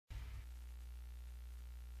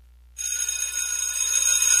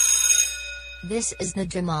This is the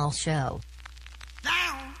Jamal Show.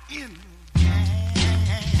 Down in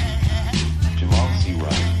Jamal C.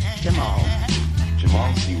 Wright. Jamal.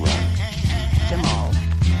 Jamal C. Wright. Jamal.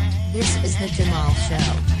 This is the Jamal Show.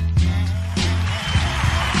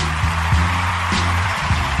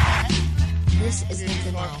 This is the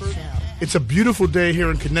Jamal Show. It's a beautiful day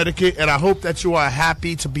here in Connecticut, and I hope that you are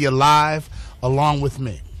happy to be alive along with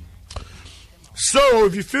me. So,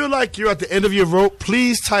 if you feel like you're at the end of your rope,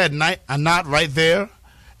 please tie a knot right there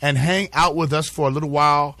and hang out with us for a little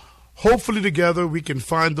while. Hopefully together we can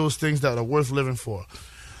find those things that are worth living for.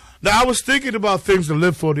 Now, I was thinking about things to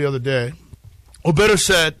live for the other day. Or better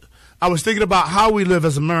said, I was thinking about how we live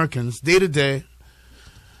as Americans day to day.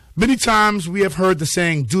 Many times we have heard the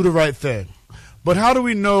saying, do the right thing. But how do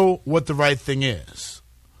we know what the right thing is?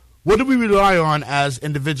 What do we rely on as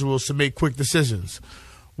individuals to make quick decisions?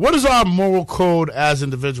 What is our moral code as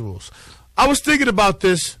individuals? I was thinking about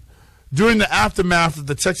this during the aftermath of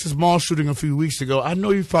the Texas mall shooting a few weeks ago. I know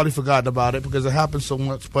you've probably forgotten about it because it happened so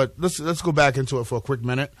much, but let's go back into it for a quick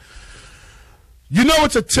minute. You know,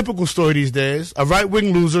 it's a typical story these days. A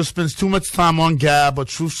right-wing loser spends too much time on Gab or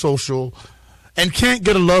Truth Social and can't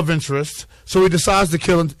get a love interest, so he decides to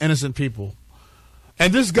kill innocent people.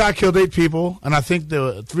 And this guy killed 8 people, and I think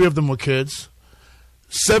 3 of them were kids.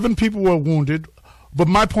 7 people were wounded. But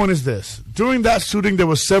my point is this. During that shooting, there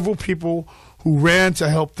were several people who ran to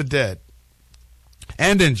help the dead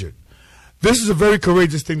and injured. This is a very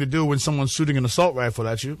courageous thing to do when someone's shooting an assault rifle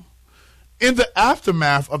at you. In the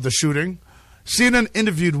aftermath of the shooting, CNN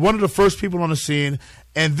interviewed one of the first people on the scene,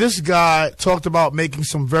 and this guy talked about making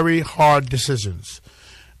some very hard decisions,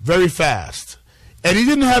 very fast. And he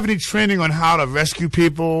didn't have any training on how to rescue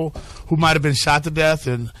people who might have been shot to death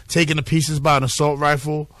and taken to pieces by an assault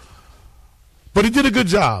rifle. But he did a good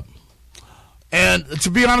job. And to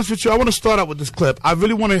be honest with you, I want to start out with this clip. I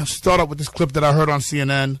really want to start out with this clip that I heard on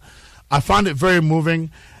CNN. I find it very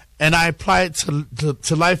moving, and I apply it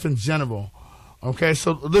to life in general. Okay,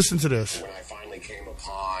 so listen to this. When I finally came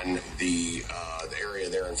upon the area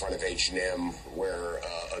there in front of H&M where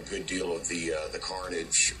a good deal of the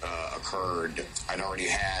carnage occurred, I'd already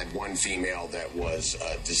had one female that was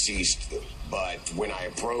deceased, but when I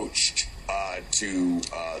approached to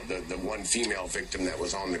the one female victim that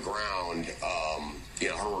was on the ground,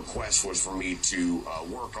 her request was for me to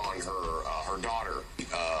work on her daughter.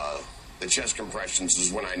 The chest compressions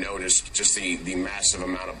is when I noticed just the massive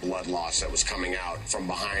amount of blood loss that was coming out from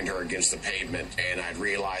behind her against the pavement, and I'd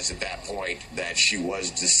realized at that point that she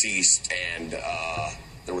was deceased, and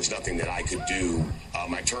there was nothing that I could do.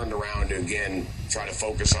 I turned around to again try to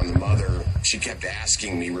focus on the mother. She kept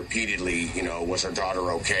asking me repeatedly, was her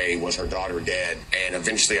daughter okay? Was her daughter dead? And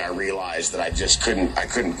eventually I realized that I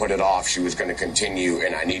couldn't put it off. She was going to continue,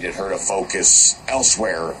 and I needed her to focus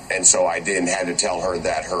elsewhere. And so I did, and had to tell her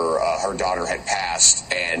that her daughter had passed,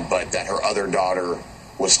 but that her other daughter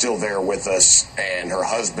was still there with us, and her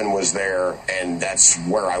husband was there, and that's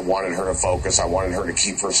where I wanted her to focus. I wanted her to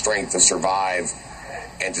keep her strength to survive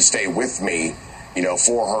and to stay with me,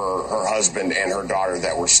 for her husband and her daughter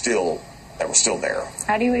that were still there.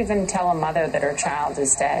 How do you even tell a mother that her child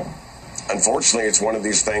is dead? Unfortunately, it's one of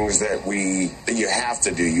these things that you have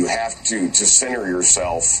to do. You have to center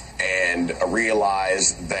yourself and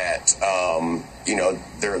realize that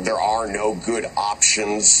there are no good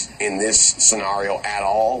options in this scenario at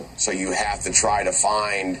all. So you have to try to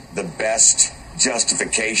find the best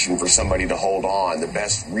justification for somebody to hold on, the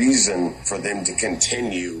best reason for them to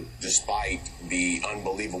continue despite the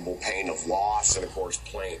unbelievable pain of loss and, of course,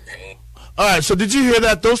 pain. All right, so did you hear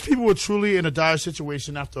that? Those people were truly in a dire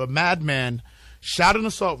situation after a madman shot an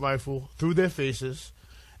assault rifle through their faces,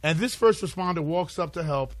 and this first responder walks up to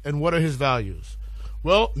help, and what are his values?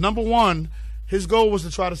 Well, number one, his goal was to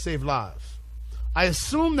try to save lives. I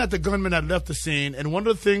assume that the gunman had left the scene, and one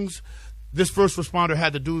of the things this first responder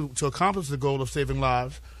had to do to accomplish the goal of saving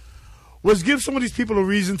lives was give some of these people a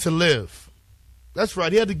reason to live. That's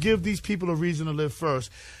right. He had to give these people a reason to live first.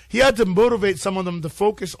 He had to motivate some of them to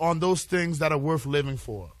focus on those things that are worth living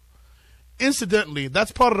for. Incidentally,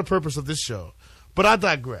 that's part of the purpose of this show. But I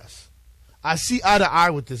digress. I see eye to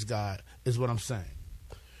eye with this guy, is what I'm saying.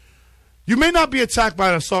 You may not be attacked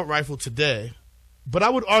by an assault rifle today, but I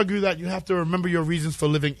would argue that you have to remember your reasons for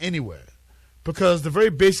living anywhere, because the very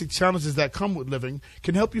basic challenges that come with living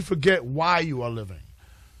can help you forget why you are living.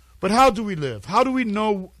 But how do we live? How do we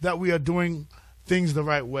know that we are doing things the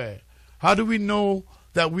right way? How do we know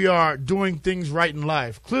that we are doing things right in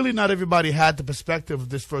life? Clearly not everybody had the perspective of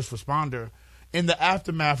this first responder in the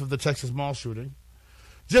aftermath of the Texas mall shooting.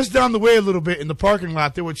 Just down the way a little bit in the parking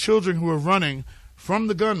lot, there were children who were running from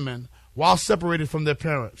the gunman while separated from their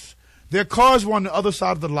parents. Their cars were on the other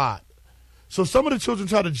side of the lot. So some of the children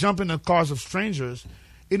tried to jump in the cars of strangers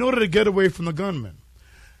in order to get away from the gunmen.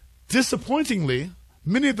 Disappointingly,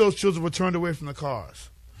 many of those children were turned away from the cars.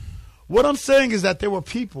 What I'm saying is that there were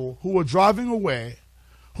people who were driving away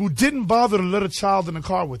who didn't bother to let a child in the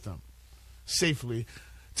car with them safely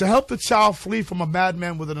to help the child flee from a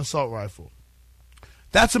madman with an assault rifle.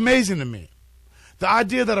 That's amazing to me. The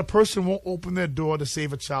idea that a person won't open their door to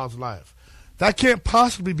save a child's life. That can't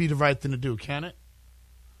possibly be the right thing to do, can it?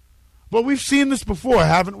 But we've seen this before,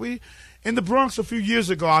 haven't we? In the Bronx a few years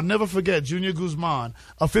ago, I'll never forget Junior Guzman,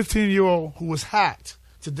 a 15-year-old who was hacked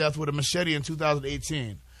to death with a machete in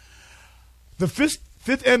 2018. The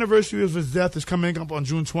fifth anniversary of his death is coming up on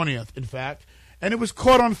June 20th, in fact, and it was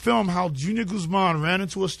caught on film how Junior Guzman ran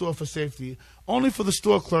into a store for safety, only for the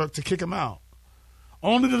store clerk to kick him out,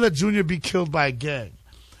 only to let Junior be killed by a gang.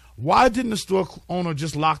 Why didn't the store owner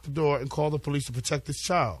just lock the door and call the police to protect his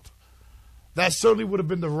child? That certainly would have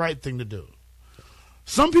been the right thing to do.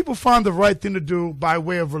 Some people find the right thing to do by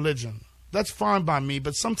way of religion. That's fine by me,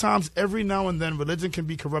 but sometimes every now and then religion can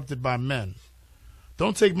be corrupted by men.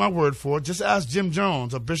 Don't take my word for it. Just ask Jim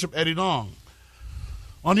Jones or Bishop Eddie Long.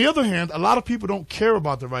 On the other hand, a lot of people don't care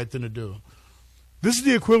about the right thing to do. This is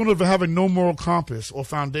the equivalent of having no moral compass or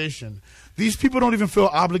foundation. These people don't even feel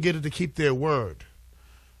obligated to keep their word.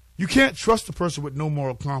 You can't trust a person with no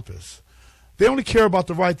moral compass. They only care about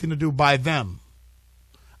the right thing to do by them.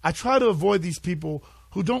 I try to avoid these people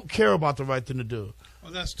who don't care about the right thing to do.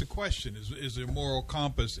 Well, that's the question. Is their moral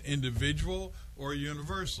compass individual or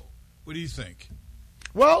universal? What do you think?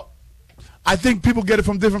 Well, I think people get it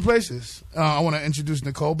from different places. I want to introduce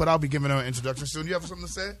Nicole, but I'll be giving her an introduction soon. You have something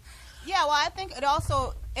to say? Yeah, well, I think it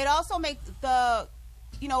also makes the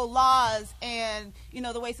laws and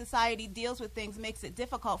the way society deals with things makes it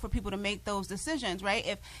difficult for people to make those decisions,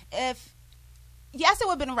 right? If yes, it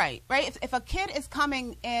would have been right? If a kid is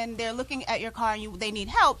coming and they're looking at your car and they need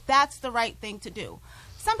help, that's the right thing to do.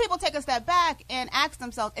 Some people take a step back and ask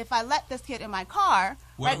themselves, if I let this kid in my car,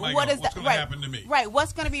 what's going to happen to me? Right,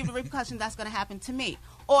 what's going to be the repercussions that's going to happen to me?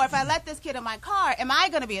 Or if I let this kid in my car, am I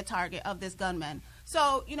going to be a target of this gunman?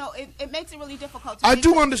 So, it makes it really difficult to I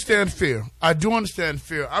do understand fear.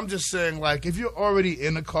 I'm just saying, like, if you're already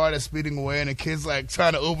in a car that's speeding away and a kid's, like,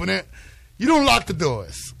 trying to open it, you don't lock the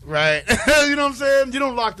doors, right? You know what I'm saying? You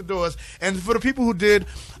don't lock the doors. And for the people who did,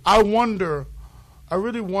 I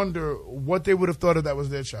really wonder what they would have thought if that was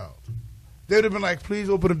their child. They would have been like, please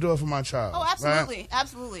open the door for my child. Oh, absolutely. Right?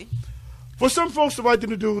 Absolutely. For some folks, the right thing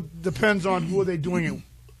to do depends on who are they doing it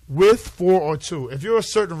with, for, or to. If you're a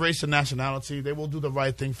certain race or nationality, they will do the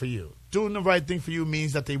right thing for you. Doing the right thing for you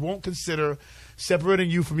means that they won't consider separating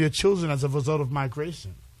you from your children as a result of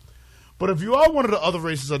migration. But if you are one of the other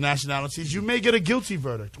races or nationalities, you may get a guilty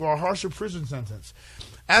verdict or a harsher prison sentence.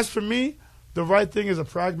 As for me, the right thing is a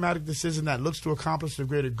pragmatic decision that looks to accomplish the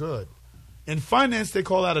greater good. In finance, they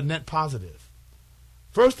call that a net positive.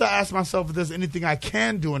 First, I ask myself if there's anything I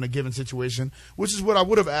can do in a given situation, which is what I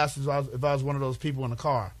would have asked if I was one of those people in the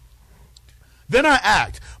car. Then I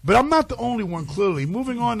act. But I'm not the only one, clearly.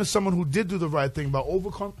 Moving on to someone who did do the right thing by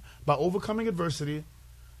overcoming adversity,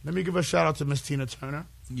 let me give a shout-out to Miss Tina Turner.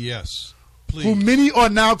 Yes, please. Who many are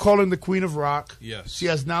now calling the Queen of Rock. Yes. She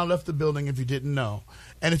has now left the building, if you didn't know.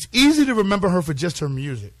 And it's easy to remember her for just her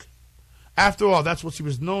music. After all, that's what she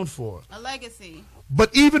was known for. A legacy.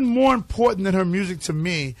 But even more important than her music to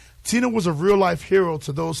me, Tina was a real-life hero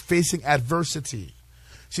to those facing adversity.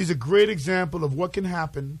 She's a great example of what can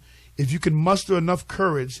happen if you can muster enough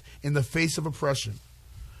courage in the face of oppression.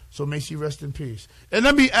 So may she rest in peace. And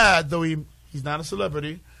let me add, though he's not a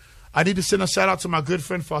celebrity, I need to send a shout-out to my good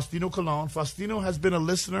friend Faustino Colon. Faustino has been a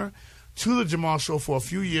listener to the Jamal Show for a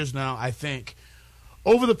few years now, I think.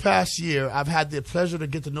 Over the past year, I've had the pleasure to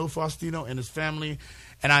get to know Faustino and his family,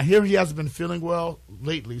 and I hear he hasn't been feeling well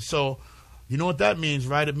lately. So you know what that means,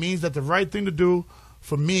 right? It means that the right thing to do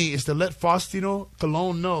for me is to let Faustino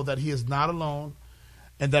Colon know that he is not alone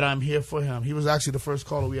and that I'm here for him. He was actually the first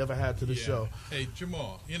caller we ever had to the show. Hey,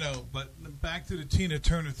 Jamal, but back to the Tina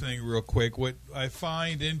Turner thing real quick. What I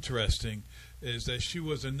find interesting is that she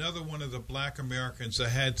was another one of the black Americans that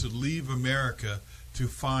had to leave America to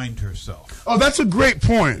find herself. Oh, that's a great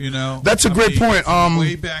point. That's a great point.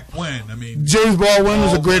 Way back when, James Baldwin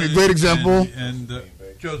was a great example, and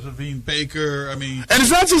Josephine Baker. And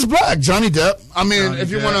it's not just black. Johnny Depp.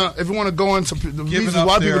 If you want to go into the reasons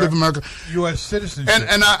why people live in America, U.S. citizenship.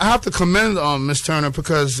 And I have to commend Miss Turner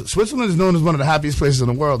because Switzerland is known as one of the happiest places in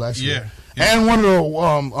the world, actually. Yeah. And one of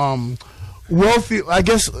the wealthy. I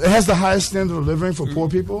guess it has the highest standard of living for poor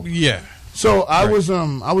people. Yeah. So I was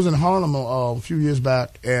in Harlem a few years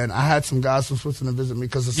back, and I had some guys from Switzerland visit me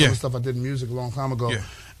because of some of the stuff I did in music a long time ago,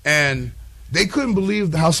 and they couldn't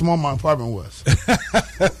believe how small my apartment was.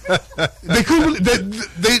 They couldn't.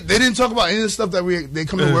 They didn't talk about any of the stuff that they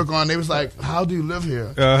come to work on. They was like, "How do you live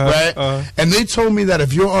here?" Right? And they told me that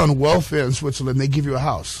if you're on welfare in Switzerland, they give you a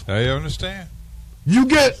house. I understand. You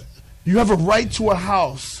have a right to a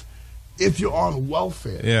house if you're on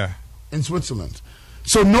welfare. Yeah. In Switzerland.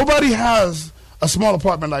 So nobody has a small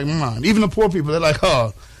apartment like mine. Even the poor people, they're like,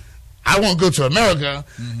 "Oh, I won't go to America.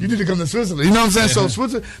 You need to come to Switzerland." You know what I'm saying? So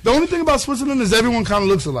Switzerland. The only thing about Switzerland is everyone kind of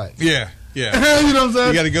looks alike. Yeah. You know what I'm saying?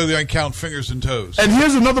 You got to go there and count fingers and toes. And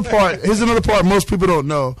here's another part. Most people don't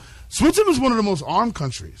know. Switzerland is one of the most armed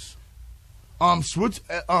countries.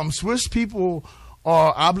 Swiss people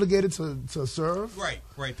are obligated to serve. Right.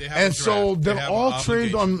 They have and so they're all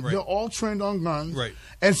trained on guns. Right.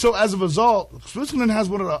 And so as a result, Switzerland has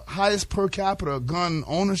one of the highest per capita gun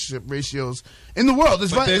ownership ratios in the world.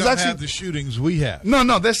 But they don't have the shootings we have.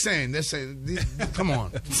 No, they're saying come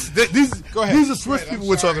on. Go ahead. These are Swiss people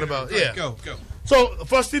we're talking about. Yeah. Go. So,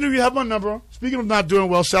 Faustino, you have my number. Speaking of not doing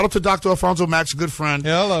well, shout out to Dr. Alfonso Max, a good friend.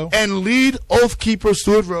 Yeah, hello. And lead oath keeper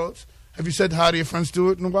Stuart Rhodes. Have you said hi to your friend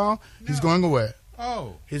Stuart in a while? No. He's going away.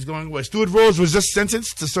 Oh. He's going away. Stuart Rhodes was just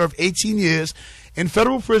sentenced to serve 18 years in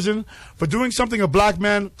federal prison for doing something a black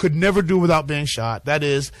man could never do without being shot. That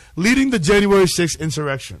is, leading the January 6th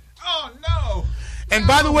insurrection. Oh, no. And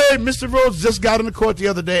by the way, Mr. Rhodes just got into court the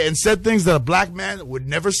other day and said things that a black man would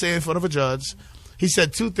never say in front of a judge. He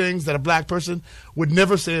said two things that a black person would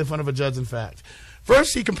never say in front of a judge, in fact.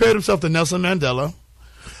 First, he compared himself to Nelson Mandela.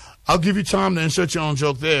 I'll give you time to insert your own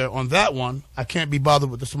joke there. On that one, I can't be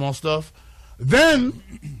bothered with the small stuff. Then,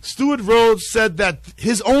 Stuart Rhodes said that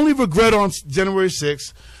his only regret on January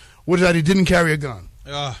 6th was that he didn't carry a gun.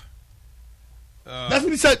 That's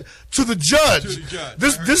what he said to the judge.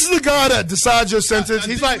 This is the guy that decides your sentence.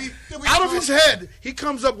 He's like, out of his head, he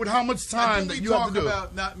comes up with how much time that you have to do. We talk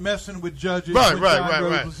about not messing with judges. Right.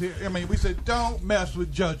 I mean, we said, don't mess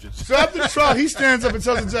with judges. So after the trial, he stands up and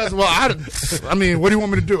tells the judge, well, I mean, what do you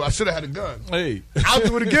want me to do? I should have had a gun. Hey. I'll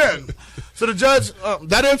do it again. So the judge,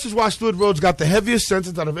 that answers why Stuart Rhodes got the heaviest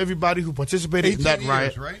sentence out of everybody who participated in that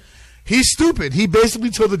riot. Right? He's stupid. He basically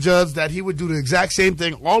told the judge that he would do the exact same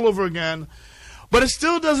thing all over again. But it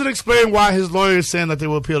still doesn't explain why his lawyer is saying that they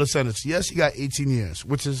will appeal the sentence. Yes, he got 18 years,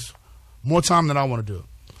 which is more time than I want to do.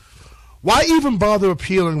 Why even bother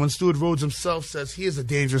appealing when Stuart Rhodes himself says he is a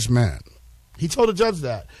dangerous man? He told the judge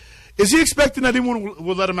that. Is he expecting that anyone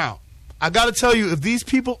will let him out? I got to tell you, if these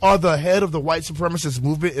people are the head of the white supremacist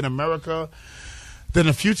movement in America, then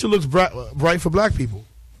the future looks bright for black people.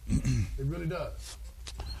 It really does.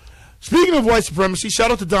 Speaking of white supremacy,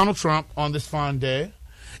 shout out to Donald Trump on this fine day.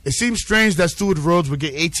 It seems strange that Stuart Rhodes would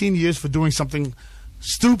get 18 years for doing something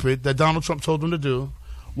stupid that Donald Trump told him to do,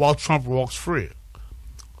 while Trump walks free.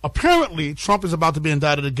 Apparently, Trump is about to be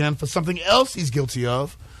indicted again for something else he's guilty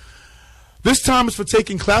of. This time it's for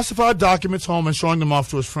taking classified documents home and showing them off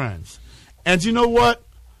to his friends. And you know what?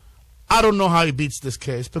 I don't know how he beats this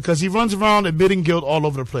case because he runs around admitting guilt all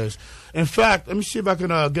over the place. In fact, let me see if I can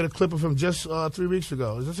get a clip of him just 3 weeks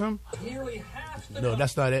ago. Is this him? No,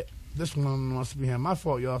 that's not it. This one must be him. My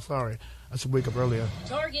fault, y'all. Sorry. I should wake up earlier.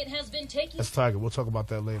 Target has been taken. That's Target. We'll talk about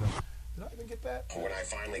that later. Did I even get that? When I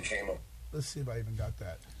finally came up. Let's see if I even got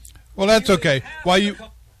that. Well, that's okay. What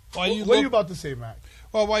are you about to say, Mac?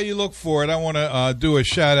 Well, while you look for it, I want to do a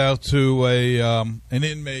shout out to an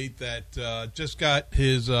inmate that just got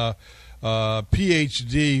his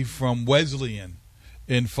PhD from Wesleyan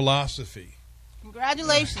in philosophy.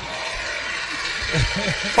 Congratulations.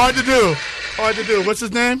 Hard to do. What's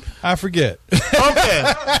his name? I forget. Okay.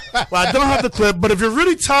 Well, I don't have the clip, but if you're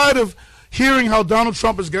really tired of hearing how Donald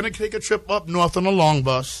Trump is going to take a trip up north on a long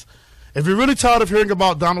bus, if you're really tired of hearing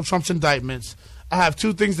about Donald Trump's indictments, I have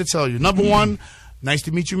two things to tell you. Number one, nice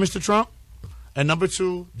to meet you, Mr. Trump. And number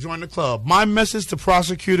two, join the club. My message to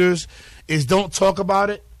prosecutors is don't talk about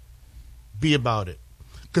it, be about it.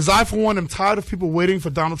 Because I, for one, am tired of people waiting for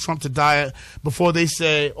Donald Trump to die before they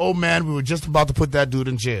say, oh, man, we were just about to put that dude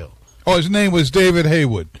in jail. Oh, his name was David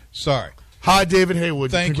Haywood. Sorry. Hi, David Haywood.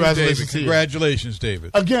 Thank you, David. Congratulations, David.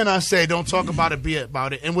 Again, I say don't talk about it, be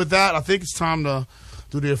about it. And with that, I think it's time to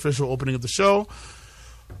do the official opening of the show.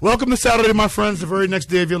 Welcome to Saturday, my friends, the very next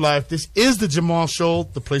day of your life. This is the Jamal Show,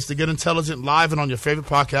 the place to get intelligent, live and on your favorite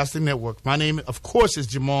podcasting network. My name, of course, is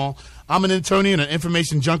Jamal. I'm an attorney and an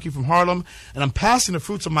information junkie from Harlem, and I'm passing the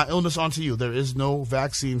fruits of my illness on to you. There is no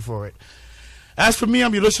vaccine for it. As for me,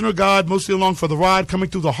 I'm your listener guide, mostly along for the ride, coming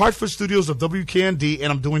through the Hartford studios of WKND,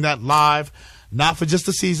 and I'm doing that live, not for just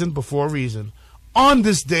a season, but for a reason. On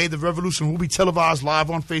this day, the revolution will be televised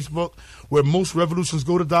live on Facebook, where most revolutions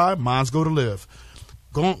go to die, mine's go to live.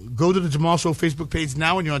 Go to the Jamal Show Facebook page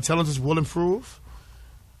now, and your intelligence will improve.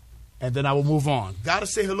 And then I will move on. Gotta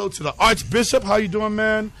say hello to the Archbishop. How you doing,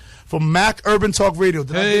 man? From Mac Urban Talk Radio.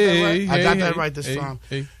 Did I get that right? I got that right this time.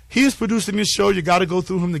 He is producing this show. You got to go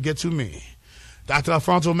through him to get to me. Dr.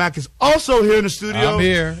 Alfonso Mack is also here in the studio. I'm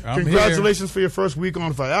here. Congratulations for your first week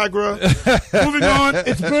on Viagra. Moving on.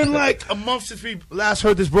 It's been like a month since we last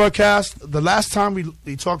heard this broadcast. The last time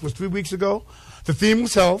we talked was 3 weeks ago. The theme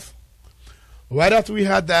was health. Right after we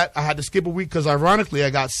had that, I had to skip a week because, ironically, I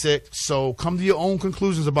got sick. So come to your own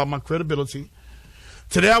conclusions about my credibility.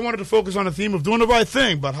 Today, I wanted to focus on the theme of doing the right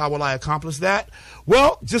thing, but how will I accomplish that?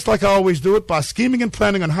 Well, just like I always do it, by scheming and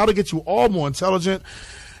planning on how to get you all more intelligent.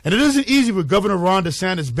 And it isn't easy with Governor Ron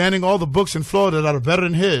DeSantis banning all the books in Florida that are better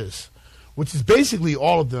than his, which is basically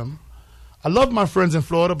all of them. I love my friends in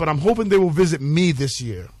Florida, but I'm hoping they will visit me this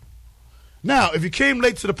year. Now, if you came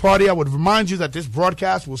late to the party, I would remind you that this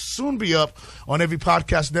broadcast will soon be up on every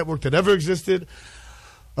podcast network that ever existed.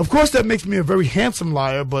 Of course, that makes me a very handsome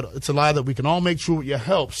liar, but it's a lie that we can all make true with your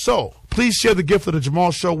help. So, please share the gift of the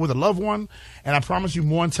Jamal Show with a loved one, and I promise you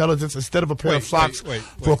more intelligence instead of a pair of socks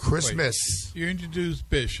for Christmas. You introduced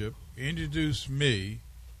Bishop. You introduced me.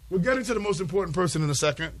 We're getting to the most important person in a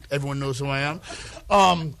second. Everyone knows who I am.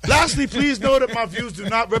 Lastly, please know that my views do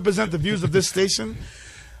not represent the views of this station,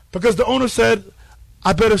 because the owner said,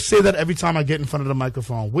 I better say that every time I get in front of the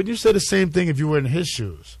microphone. Wouldn't you say the same thing if you were in his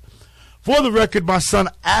shoes? For the record, my son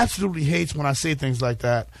absolutely hates when I say things like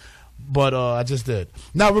that, but I just did.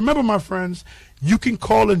 Now, remember, my friends, you can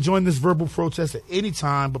call and join this verbal protest at any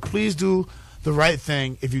time, but please do the right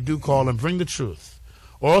thing if you do call and bring the truth,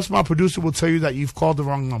 or else my producer will tell you that you've called the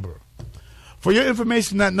wrong number. For your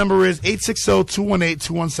information, that number is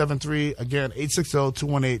 860-218-2173. Again,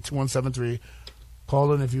 860-218-2173.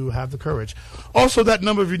 Call in if you have the courage. Also, that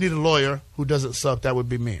number, if you need a lawyer who doesn't suck, that would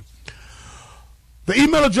be me. The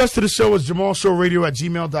email address to the show is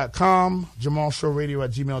jamalshowradio@gmail.com.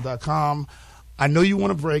 jamalshowradio@gmail.com. I know you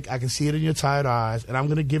want a break. I can see it in your tired eyes, and I'm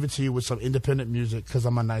going to give it to you with some independent music because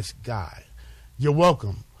I'm a nice guy. You're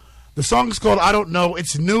welcome. The song is called I Don't Know.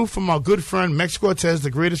 It's new from our good friend Mex Cortez,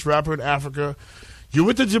 the greatest rapper in Africa. You're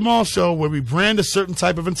with the Jamal Show, where we brand a certain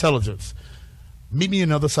type of intelligence. Meet me on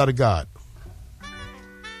the other side of God.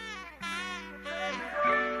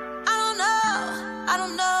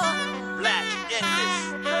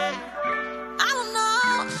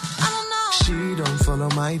 Follow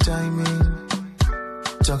my timing.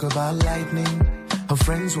 Talk about lightning. Her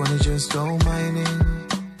friends wanna just go mining.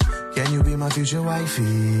 Can you be my future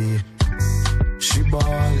wifey? She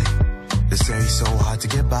ballin'. They say it's so hard to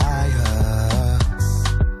get by her.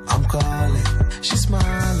 I'm calling. She's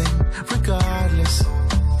smiling regardless.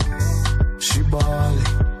 She ballin'.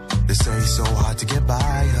 They say it's so hard to get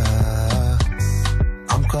by her.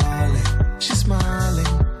 I'm calling. She's smiling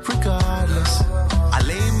regardless. I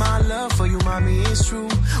lay my love for you, mommy, it's true.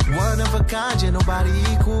 One of a kind, yeah, nobody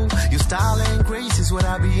equal. Your style and grace is what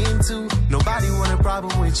I be into. Nobody want a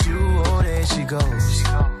problem with you. Oh, there she goes.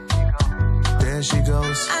 There she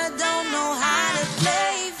goes. I don't know how to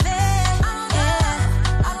play fair.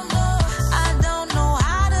 Yeah. I don't know. I don't know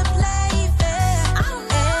how to play fair. I don't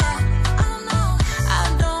know. I don't know. I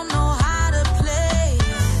don't know how to play.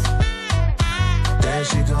 There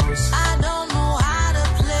she goes. I don't know how to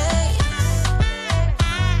play.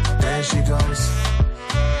 There she goes.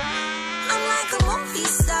 I'm like a movie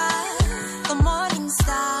star, the morning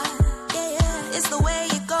star. Yeah, it's the way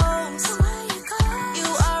it goes. You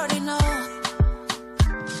already know.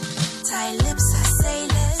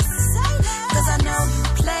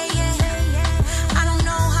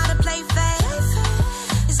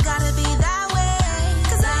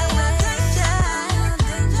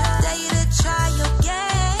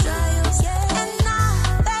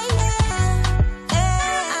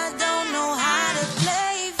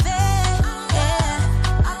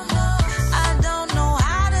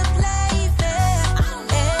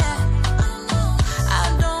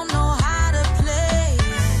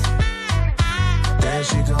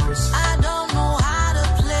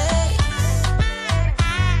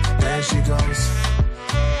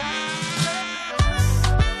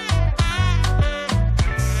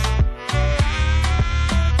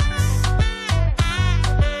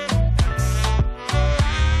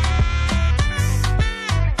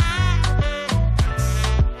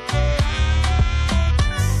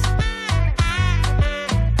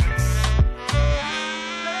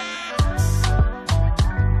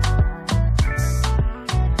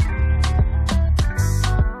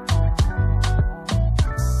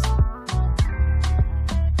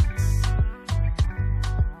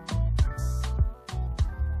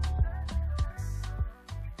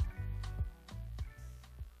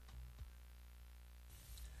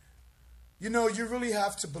 You know, you really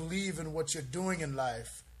have to believe in what you're doing in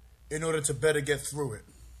life in order to better get through it.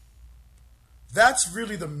 That's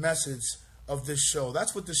really the message of this show.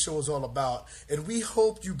 That's what this show is all about. And we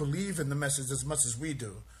hope you believe in the message as much as we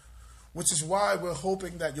do, which is why we're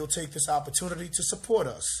hoping that you'll take this opportunity to support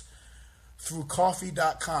us through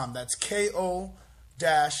Ko-fi.com. That's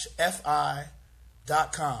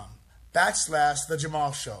KO-fi.com/The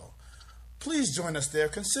Jamal Show. Please join us there.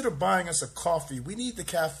 Consider buying us a coffee. We need the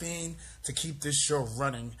caffeine to keep this show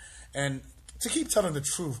running and to keep telling the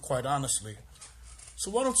truth, quite honestly. So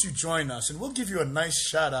why don't you join us, and we'll give you a nice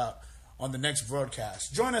shout out on the next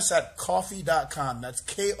broadcast. Join us at Ko-fi.com. That's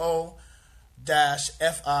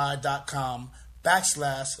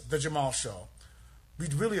KO-fi.com/The Jamal Show.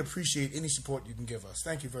 We'd really appreciate any support you can give us.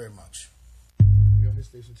 Thank you very much. We're on his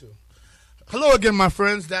station too. Hello again, my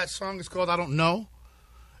friends. That song is called I Don't Know.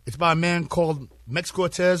 It's by a man called Mex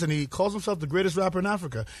Cortez, and he calls himself the greatest rapper in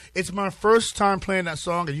Africa. It's my first time playing that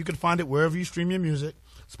song, and you can find it wherever you stream your music,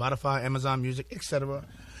 Spotify, Amazon Music, etc.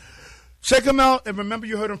 Check him out, and remember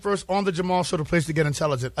you heard him first on The Jamal Show, the place to get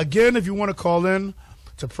intelligent. Again, if you want to call in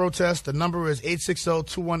to protest, the number is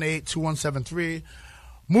 860-218-2173.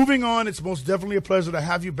 Moving on, it's most definitely a pleasure to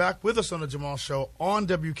have you back with us on The Jamal Show on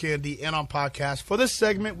WKND and on podcast. For this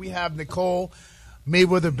segment, we have Nicole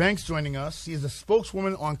Mayweather Banks joining us. She is a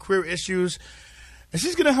spokeswoman on queer issues, and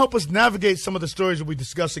she's going to help us navigate some of the stories we'll be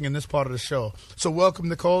discussing in this part of the show. So welcome,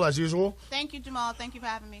 Nicole, as usual. Thank you, Jamal. Thank you for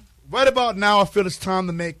having me. Right about now, I feel it's time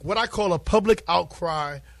to make what I call a public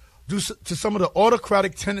outcry due to some of the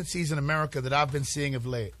autocratic tendencies in America that I've been seeing of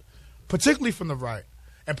late, particularly from the right,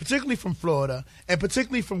 and particularly from Florida, and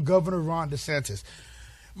particularly from Governor Ron DeSantis.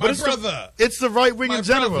 It's the right wing in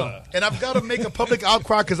general. And I've got to make a public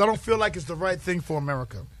outcry because I don't feel like it's the right thing for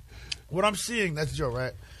America. What I'm seeing, that's Joe,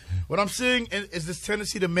 right? What I'm seeing is this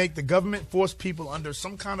tendency to make the government force people under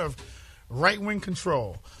some kind of right wing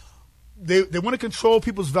control. They want to control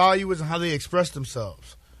people's values and how they express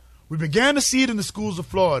themselves. We began to see it in the schools of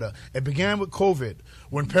Florida. It began with COVID,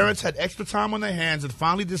 when parents had extra time on their hands and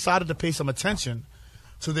finally decided to pay some attention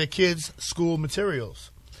to their kids' school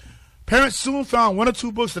materials. Parents soon found one or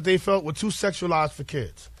two books that they felt were too sexualized for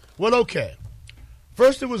kids. Well, okay.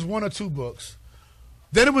 First it was one or two books.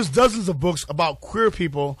 Then it was dozens of books about queer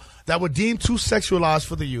people that were deemed too sexualized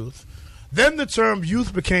for the youth. Then the term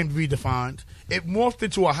youth became redefined. It morphed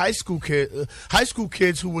into high school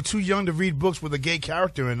kids who were too young to read books with a gay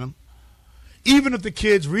character in them, even if the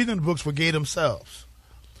kids reading the books were gay themselves.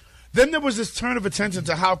 Then there was this turn of attention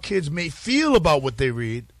to how kids may feel about what they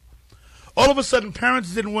read. All of a sudden,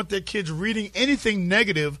 parents didn't want their kids reading anything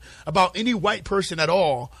negative about any white person at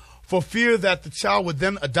all, for fear that the child would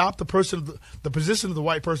then adopt the position of the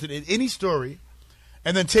white person in any story,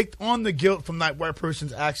 and then take on the guilt from that white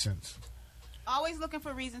person's actions. Always looking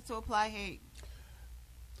for reasons to apply hate.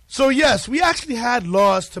 So yes, we actually had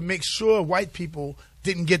laws to make sure white people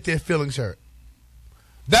didn't get their feelings hurt.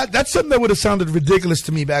 That's something that would have sounded ridiculous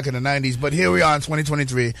to me back in the 90s, but here we are in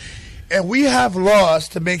 2023, and we have laws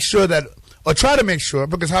to make sure that, or try to make sure,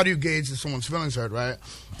 because how do you gauge if someone's feelings hurt, right?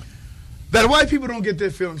 That white people don't get their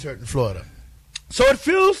feelings hurt in Florida. So it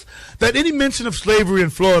feels that any mention of slavery in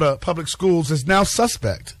Florida public schools is now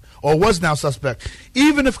suspect, or was now suspect,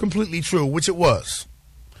 even if completely true, which it was.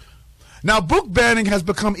 Now, book banning has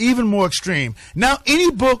become even more extreme. Now, any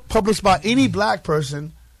book published by any black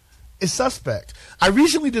person is suspect. I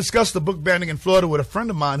recently discussed the book banning in Florida with a friend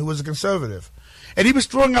of mine who was a conservative. And he was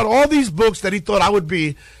throwing out all these books that he thought I would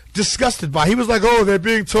be disgusted by. He was like, oh, they're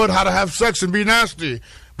being taught how to have sex and be nasty,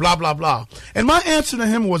 blah, blah, blah. And my answer to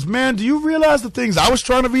him was, man, do you realize the things I was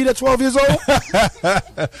trying to read at 12 years old?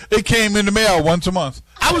 It came in the mail once a month.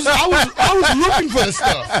 I was looking for the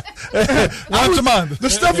stuff. Once a month. The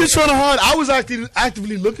stuff you're trying to hide, I was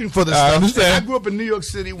actively looking for the stuff. Understand. I grew up in New York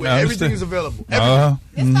City where everything is available.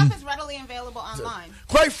 This stuff is readily available online.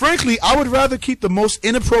 Quite frankly, I would rather keep the most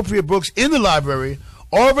inappropriate books in the library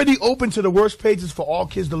already open to the worst pages for all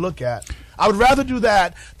kids to look at. I would rather do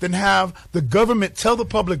that than have the government tell the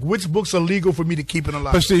public which books are legal for me to keep in the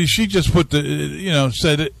library. But see, she just put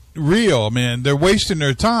said it real, man. They're wasting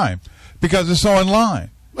their time because it's online.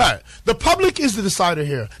 Right. The public is the decider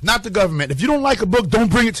here, not the government. If you don't like a book,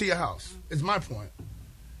 don't bring it to your house. Is my point.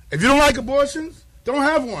 If you don't like abortions, don't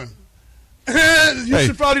have one. You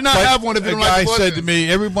should probably not have one if you don't like abortions. A guy said to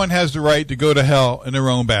me, everyone has the right to go to hell in their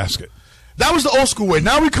own basket. That was the old school way.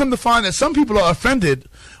 Now we come to find that some people are offended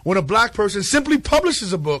when a black person simply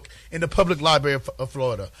publishes a book in the public library of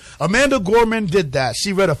Florida. Amanda Gorman did that.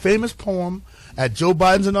 She read a famous poem at Joe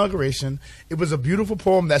Biden's inauguration. It was a beautiful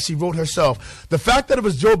poem that she wrote herself. The fact that it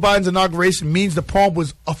was Joe Biden's inauguration means the poem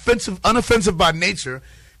was unoffensive by nature,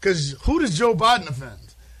 Because who does Joe Biden offend?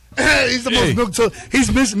 He's the most milk. He's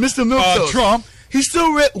Mr. Milk. Trump. He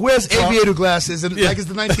still wears aviator glasses and like it's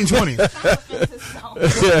the 1920s.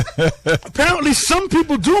 Apparently, some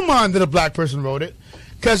people do mind that a black person wrote it.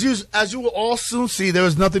 Because as you will all soon see, there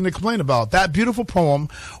is nothing to complain about. That beautiful poem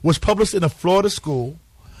was published in a Florida school,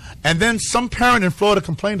 and then some parent in Florida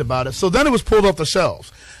complained about it. So then it was pulled off the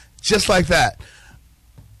shelves, just like that.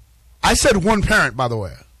 I said one parent, by the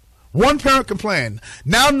way. One parent complained.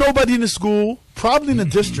 Now nobody in the school, probably in the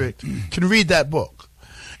district, can read that book.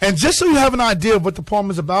 And just so you have an idea of what the poem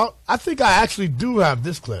is about, I think I actually do have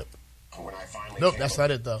this clip. Nope, that's not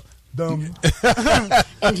it, though. Dumb.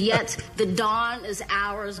 And yet the dawn is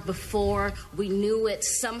hours before we knew it.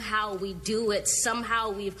 Somehow we do it. Somehow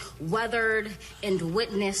we've weathered and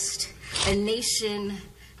witnessed a nation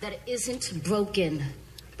that isn't broken,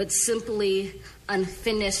 but simply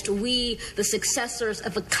unfinished. We, the successors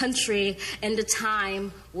of a country and a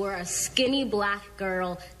time where a skinny black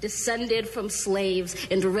girl descended from slaves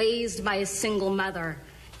and raised by a single mother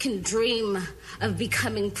can dream of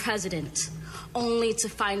becoming president, only to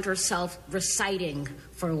find herself reciting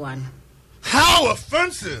for one. How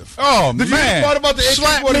offensive! Oh, Did man. you hear about the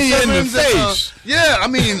Slap me in the AK-47s? face. Yeah, I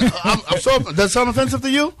mean, I'm so, does that sound offensive to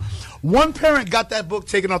you? One parent got that book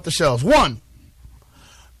taken off the shelves. One.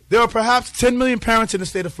 There are perhaps 10 million parents in the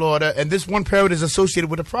state of Florida, and this one parent is associated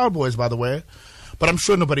with the Proud Boys, by the way. But I'm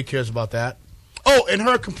sure nobody cares about that. Oh, in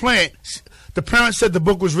her complaint, the parent said the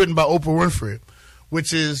book was written by Oprah Winfrey,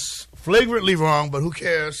 which is flagrantly wrong, but who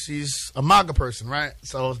cares? She's a MAGA person, right?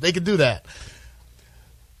 So they could do that.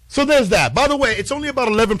 So there's that. By the way, it's only about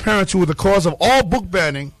 11 parents who are the cause of all book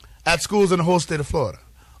banning at schools in the whole state of Florida.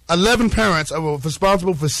 11 parents are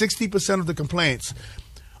responsible for 60% of the complaints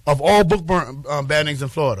of all book bannings in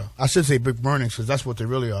Florida. I should say book burnings because that's what they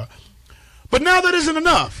really are. But now that isn't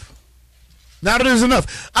enough. Now that isn't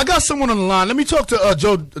enough. I got someone on the line. Let me talk to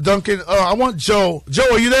Joe Duncan. I want Joe. Joe,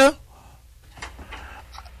 are you there?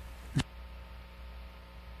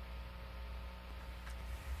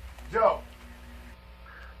 Joe.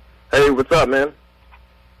 Hey, what's up, man?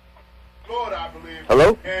 Florida, I believe.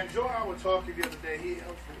 Hello? And Joe and I were talking the other day. He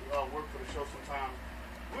helps work for the show sometimes.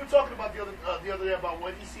 We were talking about the other day about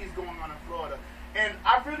what he sees going on in Florida. And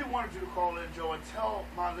I really wanted you to call in, Joe, and tell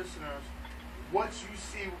my listeners what you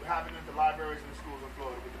see happening at the libraries and the schools in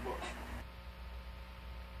Florida with the books.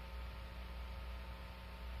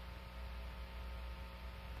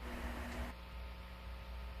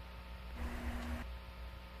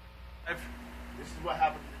 This is what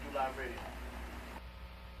happens when you do live radio.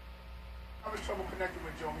 I'm having trouble connecting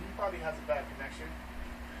with Joe. He probably has a bad connection.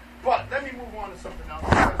 But let me move on to something else.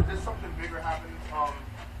 Because there's something bigger happening.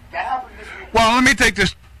 That happened this week. Well, let me take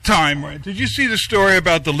this time. Right? Did you see the story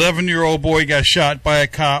about the 11-year-old boy got shot by a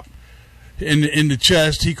cop in the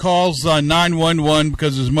chest? He calls 911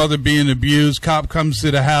 because his mother being abused. Cop comes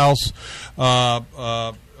to the house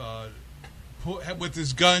with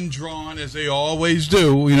his gun drawn, as they always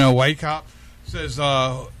do. You know, white cop says,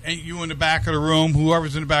 "Ain't you in the back of the room?"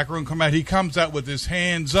 Whoever's in the back room come out. He comes out with his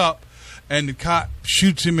hands up, and the cop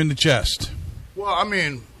shoots him in the chest. Well, I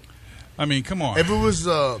mean, come on. If it was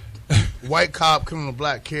a white cop killing a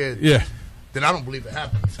black kid, yeah, then I don't believe it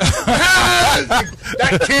happened.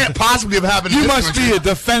 That can't possibly have happened. You must be a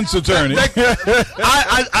defense attorney.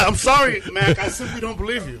 I'm sorry, Mac. I simply don't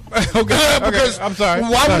believe you. Okay, because I'm sorry.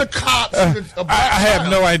 Why would a cop shoot a black I have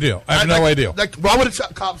no idea. I have no idea. Like, why would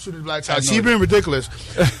a cop shoot a black child? She's being ridiculous.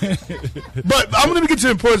 But I'm going to get to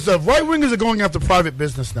the important stuff. Right wingers are going after private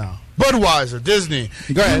business now. Budweiser, Disney,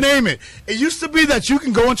 you name it. It used to be that you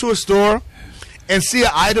can go into a store and see an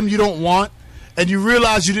item you don't want, and you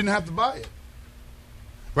realize you didn't have to buy it.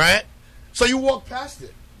 Right? So you walk past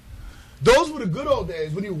it. Those were the good old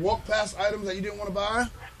days when you walk past items that you didn't want to buy.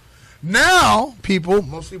 Now, people,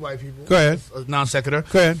 mostly white people. Go ahead. Non sequitur.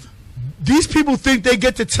 Go ahead. These people think they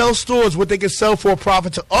get to tell stores what they can sell for a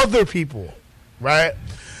profit to other people. Right?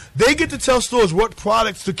 They get to tell stores what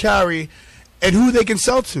products to carry and who they can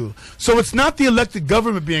sell to. So it's not the elected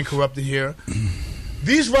government being corrupted here.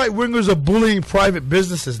 These right-wingers are bullying private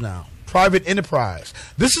businesses now. Private enterprise.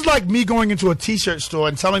 This is like me going into a T-shirt store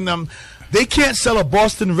and telling them they can't sell a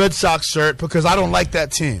Boston Red Sox shirt because I don't like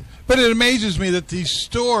that team. But it amazes me that these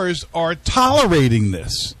stores are tolerating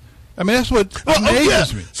this. I mean, that's what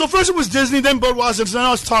amazes me. So first it was Disney, then Budweiser, so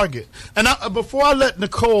now it's Target. And before I let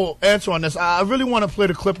Nicole answer on this, I really want to play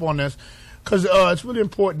the clip on this because it's really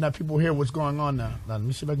important that people hear what's going on now. Now, let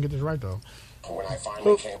me see if I can get this right, though. When I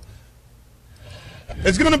finally came...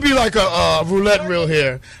 It's going to be like a roulette reel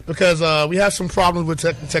here because we have some problems with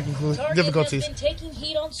technical difficulties. Target has been taking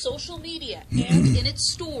heat on social media and in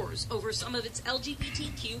its stores over some of its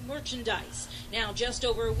LGBTQ merchandise. Now, just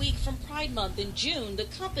over a week from Pride Month in June, the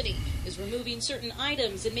company is removing certain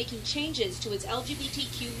items and making changes to its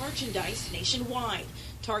LGBTQ merchandise nationwide.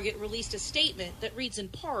 Target released a statement that reads in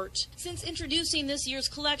part, "Since introducing this year's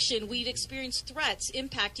collection, we've experienced threats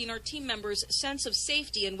impacting our team members' sense of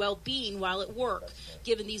safety and well-being while at work.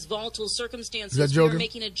 Given these volatile circumstances, we are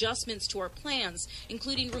making adjustments to our plans,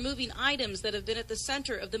 including removing items that have been at the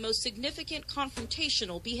center of the most significant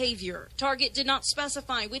confrontational behavior." Target did not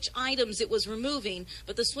specify which items it was removing,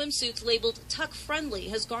 but the swimsuits labeled tuck-friendly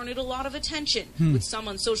has garnered a lot of attention, with some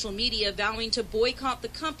on social media vowing to boycott the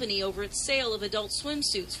company over its sale of adult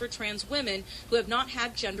swimsuits for trans women who have not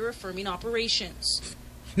had gender-affirming operations.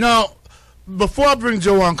 Now, before I bring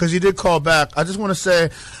Joe on, because he did call back, I just want to say,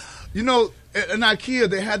 you know, in IKEA,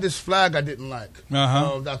 they had this flag I didn't like.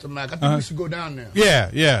 Dr. Mack. I think we should go down there. Yeah.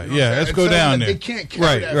 Let's go down there. They can't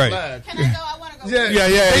carry that flag. Can I go? I want to go.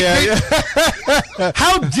 Yeah.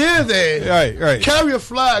 How dare they carry a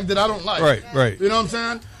flag that I don't like? Right. You know what I'm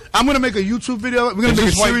saying? I'm going to make a YouTube video. We're going to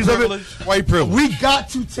make a series of it. White privilege. We got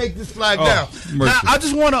to take this flag down. Mercy. Now, I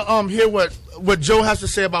just want to hear what Joe has to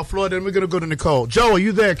say about Florida, and we're going to go to Nicole. Joe, are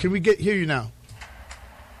you there? Can we hear you now?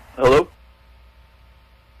 Hello?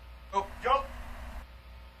 Oh, Joe?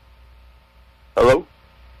 Hello?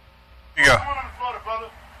 Here you go.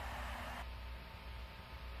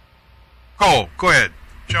 Cole, go ahead.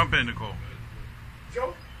 Jump in, Nicole.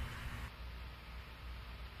 Joe?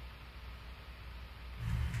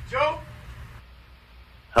 Joe?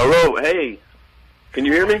 Hello, hey. Can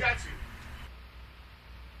you hear me?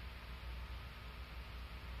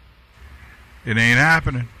 It ain't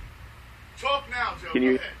happening. Talk now, Joe. Can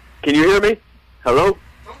you hear me? Hello?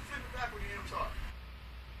 Don't flip it back when you hear him talk.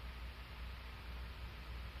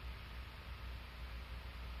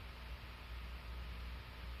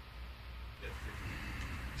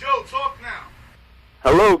 Joe, talk now.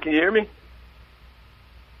 Hello, can you hear me?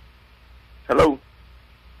 Hello?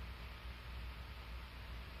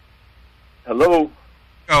 Hello?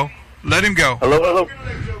 Go. Let him go. Hello? We're going to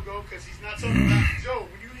let Joe go because he's not talking about Joe.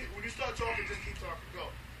 When you start talking, just keep talking. Go.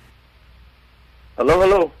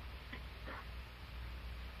 Hello?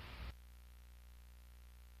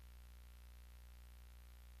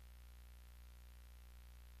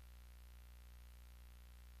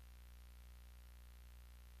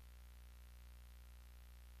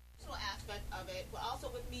 Aspect of it, but also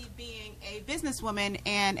with me being a businesswoman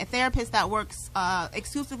and a therapist that works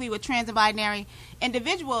exclusively with trans and binary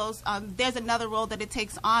individuals, there's another role that it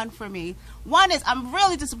takes on for me. One is I'm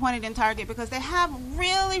really disappointed in Target because they have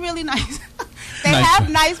really nice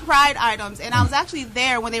nice Pride items, and I was actually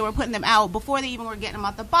there when they were putting them out before they even were getting them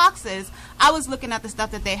out the boxes. I was looking at the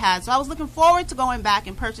stuff that they had, so I was looking forward to going back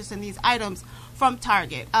and purchasing these items from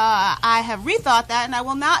Target. I have rethought that, and I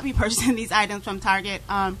will not be purchasing these items from Target.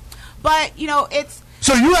 But, you know, it's...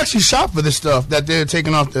 So you actually shop for this stuff that they're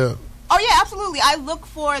taking off the... Oh, yeah, absolutely. I look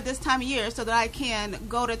for this time of year so that I can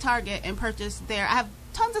go to Target and purchase there. I have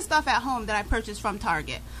tons of stuff at home that I purchase from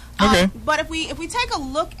Target. Okay. But if we take a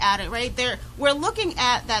look at it, right, we're looking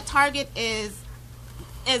at that Target is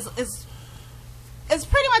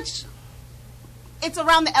pretty much... It's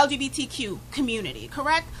around the LGBTQ community,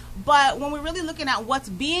 correct? But when we're really looking at what's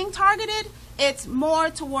being targeted, it's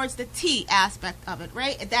more towards the T aspect of it,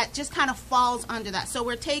 right? That just kind of falls under that. So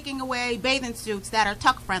we're taking away bathing suits that are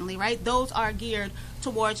tuck-friendly, right? Those are geared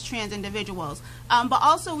towards trans individuals. But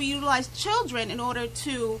also we utilize children in order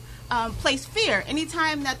to place fear.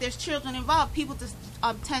 Anytime that there's children involved, people just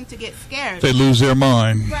tend to get scared. They lose their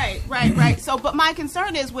mind. Right. So, but my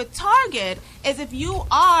concern is with Target is if you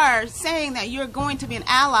are saying that you're going to be an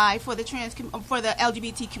ally for the for the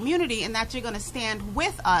LGBT community and that you're going to stand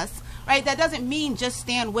with us, right? That doesn't mean just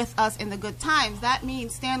stand with us in the good times. That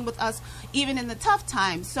means stand with us even in the tough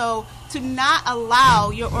times. So to not allow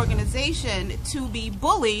your organization to be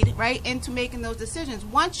bullied, right, into making those decisions.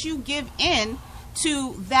 Once you give in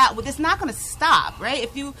to that, it's not going to stop, right?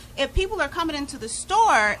 If people are coming into the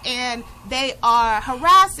store and they are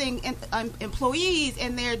harassing employees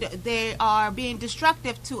and they are being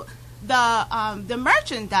destructive to the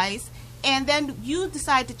merchandise, and then you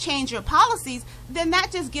decide to change your policies, then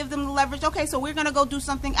that just gives them the leverage. Okay, so we're going to go do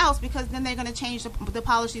something else because then they're going to change the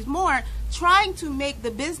policies more, trying to make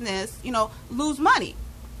the business, lose money.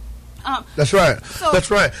 That's right.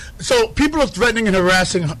 So people are threatening and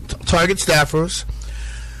harassing Target staffers.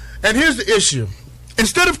 And here's the issue.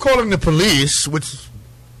 Instead of calling the police, which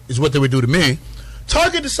is what they would do to me,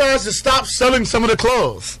 Target decides to stop selling some of the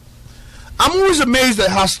clothes. I'm always amazed at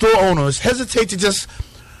how store owners hesitate to just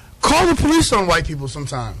call the police on white people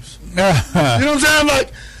sometimes. You know what I'm saying?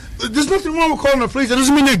 Like, there's nothing wrong with calling the police. That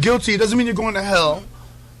doesn't mean you're guilty. It doesn't mean you're going to hell.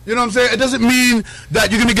 You know what I'm saying? It doesn't mean that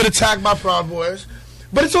you're going to get attacked by Proud Boys.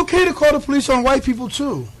 But it's okay to call the police on white people,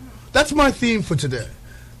 too. That's my theme for today.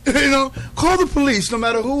 You know, call the police no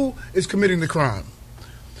matter who is committing the crime.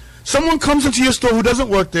 Someone comes into your store who doesn't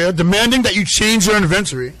work there, demanding that you change your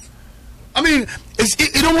inventory. I mean,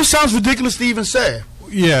 it almost sounds ridiculous to even say.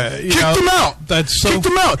 Yeah, kick them out. Kick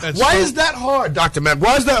them out. Why is that hard, Dr. Mac?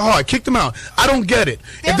 Why is that hard? Kick them out. I don't get it.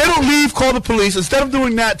 If they don't leave, call the police. Instead of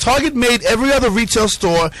doing that, Target made every other retail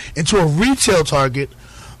store into a retail target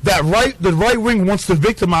that the right wing wants to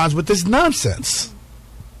victimize with this nonsense.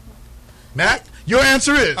 Mac, your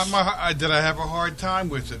answer is? Did I have a hard time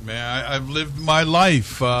with it, man? I've lived my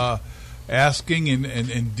life asking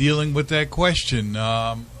and dealing with that question.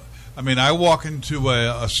 I mean, I walk into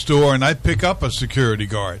a store and I pick up a security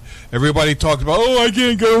guard. Everybody talks about, I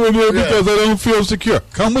can't go in there because I don't feel secure.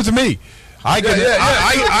 Come with me.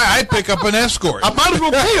 I pick up an escort. I might as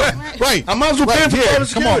well pay him. Right. I might as well pay him for private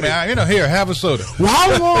security. Come on, man. Here, have a soda.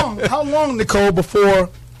 Well, how long, Nicole, before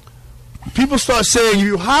people start saying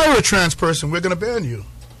you hire a trans person, we're going to ban you?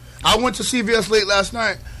 I went to CVS late last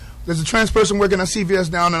night. There's a trans person working at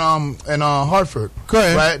CVS down in Hartford. Go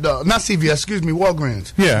ahead. Right? Not CVS, excuse me,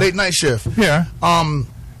 Walgreens. Yeah. Late night shift. Yeah.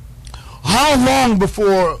 How long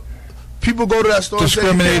before people go to that store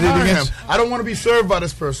discriminated and say, against? I don't want to be served by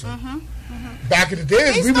this person. Back in the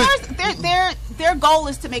days, these stores, their goal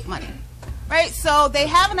is to make money, right? So they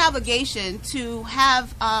have an obligation to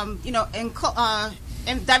have,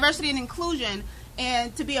 diversity and inclusion,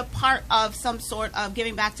 and to be a part of some sort of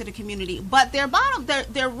giving back to the community. But their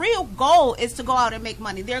real goal is to go out and make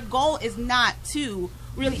money. Their goal is not to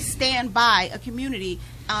really stand by a community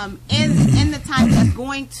in the time that's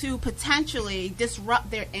going to potentially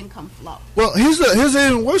disrupt their income flow. Well, here's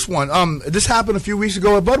an even worse one. This happened a few weeks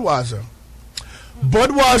ago at Budweiser.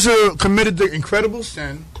 Budweiser committed the incredible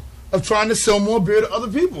sin of trying to sell more beer to other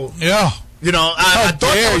people. Yeah. You know, I thought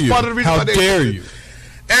that was part of the reason why they did it.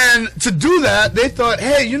 And to do that, they thought,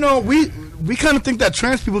 hey, you know, we kind of think that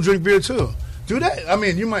trans people drink beer too. Do they? I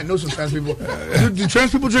mean, you might know some trans people. Do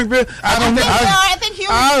trans people drink bear? I think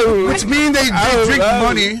humans. Which means they drink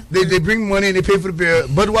money. They bring money and they pay for the beer.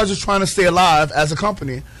 Budweiser's trying to stay alive as a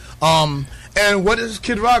company. And what does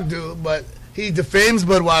Kid Rock do? But he defames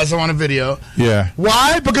Budweiser on a video. Yeah.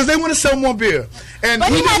 Why? Because they want to sell more beer. And but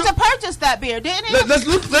he had to purchase that beer, didn't he?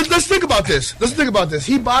 Let's think about this. Let's think about this.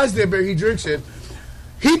 He buys their beer. He drinks it.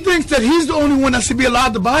 He thinks that he's the only one that should be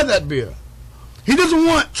allowed to buy that beer. He doesn't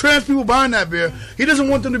want trans people buying that beer. He doesn't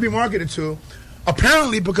want them to be marketed to.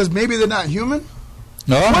 Apparently, because maybe they're not human.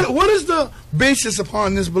 No. What is the basis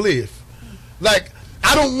upon this belief? Like,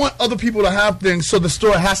 I don't want other people to have things, so the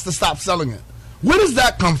store has to stop selling it. Where does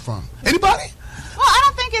that come from? Anybody? Well, I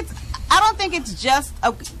don't think it's just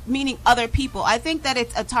meaning other people. I think that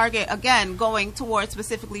it's a target, again, going towards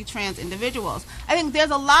specifically trans individuals. I think there's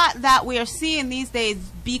a lot that we are seeing these days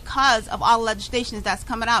because of all the legislation that's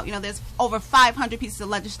coming out. You know, there's over 500 pieces of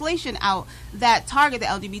legislation out that target the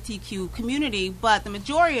LGBTQ community, but the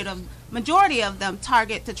majority of them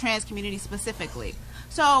target the trans community specifically.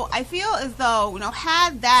 So I feel as though, you know,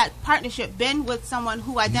 had that partnership been with someone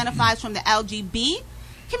who identifies from the LGB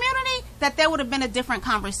community, that there would have been a different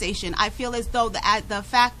conversation. I feel as though the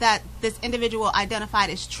fact that this individual identified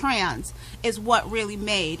as trans is what really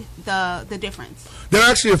made the difference. There are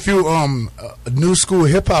actually a few new school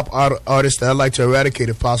hip hop artists that I'd like to eradicate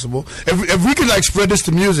if possible. If we could like spread this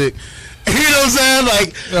to music, you know what I'm saying?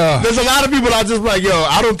 Like, there's a lot of people I just like, yo,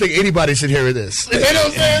 I don't think anybody should hear this. You know what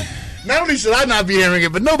I'm saying? Not only should I not be hearing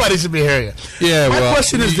it, but nobody should be hearing it. Yeah. My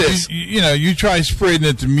question is this: you try spreading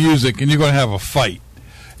it to music, and you're going to have a fight.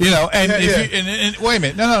 You know, and wait a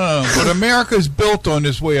minute, no. But America is built on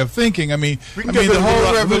this way of thinking. I mean, the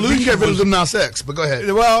whole revolution. We can get rid of them now, sex. But go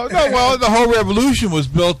ahead. Well, the whole revolution was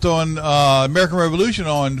built on American Revolution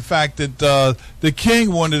on the fact that the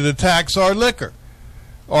king wanted to tax our liquor,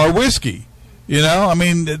 our whiskey. You know, I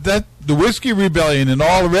mean that the whiskey rebellion and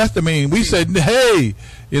all the rest. I mean, we said, hey,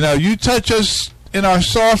 you know, you touch us in our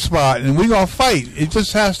soft spot, and we're gonna fight. It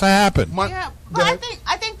just has to happen. Yeah, but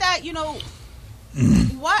I think that, you know,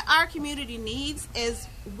 what our community needs is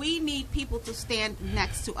we need people to stand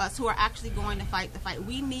next to us who are actually going to fight the fight.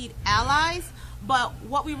 We need allies But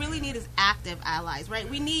what we really need is active allies, right?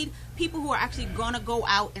 We need people who are actually going to go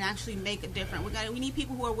out and actually make a difference. We need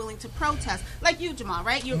people who are willing to protest, like you, Jamal,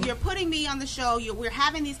 right? You're putting me on the show. We're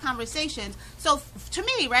having these conversations. So to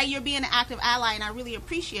me, right, you're being an active ally, and I really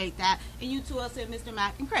appreciate that. And you too, also, Mr.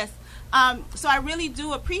 Mack and Chris. So I really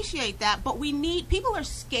do appreciate that. But we need, people are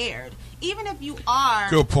scared. Even if you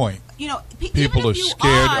are. Good point. You know, people are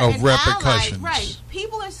scared of repercussions. Ally, right.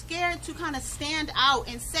 People are scared to kind of stand out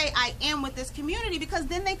and say, I am with this community, because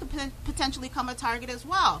then they could potentially become a target as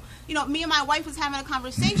well. You know, me and my wife was having a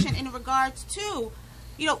conversation in regards to,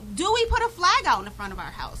 you know, do we put a flag out in the front of our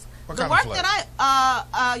house? What the kind work of flag? that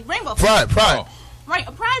rainbow flag. Pride. Right,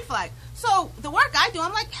 a pride flag. So the work I do,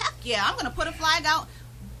 I'm like, heck yeah, I'm going to put a flag out.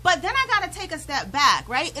 But then I got to take a step back,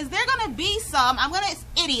 right? Is there going to be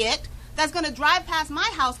idiot that's going to drive past my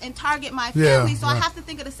house and target my family? So I have to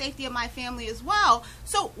think of the safety of my family as well.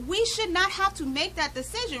 So we should not have to make that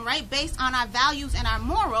decision, right, based on our values and our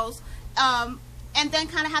morals, and then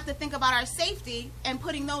kind of have to think about our safety and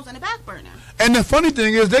putting those on the back burner. And the funny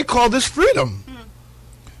thing is, they call this freedom.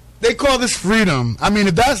 They call this freedom. I mean,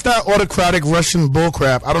 if that's not autocratic Russian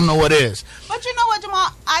bullcrap, I don't know what is. But you know what, Jamal?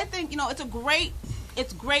 I think, you know, it's great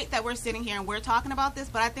that we're sitting here and we're talking about this,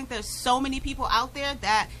 but I think there's so many people out there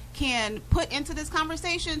that can put into this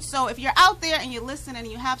conversation. So if you're out there and you're listening and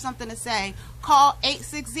you have something to say, call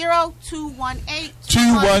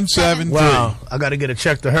 860-218-2173. Wow, I got to get a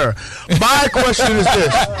check to her. My question is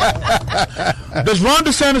this. Does Ron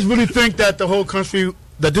DeSantis really think that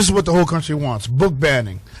that this is what the whole country wants, book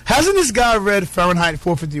banning? Hasn't this guy read Fahrenheit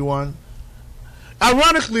 451?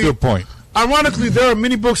 Ironically, good point. Ironically, there are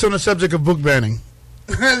many books on the subject of book banning.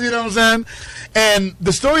 You know what I'm saying? And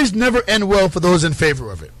the stories never end well for those in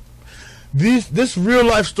favor of it. This real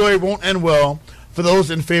life story won't end well for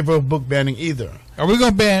those in favor of book banning either. Are we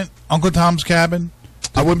going to ban Uncle Tom's Cabin?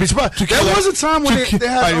 I wouldn't be surprised. There was a time when they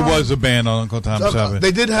had... it was a ban on Uncle Tom's Cabin.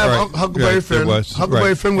 They did have Huckleberry Finn.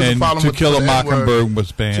 Huckleberry Finn was a problem with To Kill a Mockingbird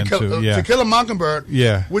was banned too. To Kill a Mockingbird,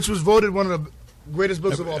 yeah, which was voted one of the greatest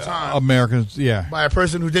books of all time. Americans, yeah. By a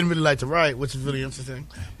person who didn't really like to write, which is really interesting.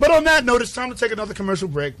 But on that note, it's time to take another commercial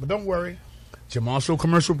break. But don't worry. Jamal Show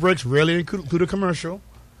commercial breaks rarely include a commercial.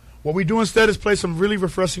 What we do instead is play some really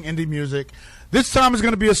refreshing indie music. This time is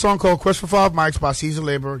going to be a song called Quest for Five Mics by Caesar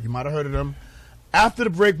Labor. You might have heard of them. After the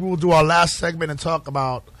break, we will do our last segment and talk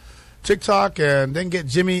about TikTok and then get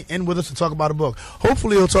Jimmy in with us to talk about a book.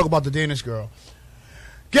 Hopefully, he'll talk about The Danish Girl.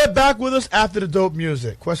 Get back with us after the dope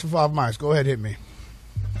music. Quest for Five Mics. Go ahead, hit me.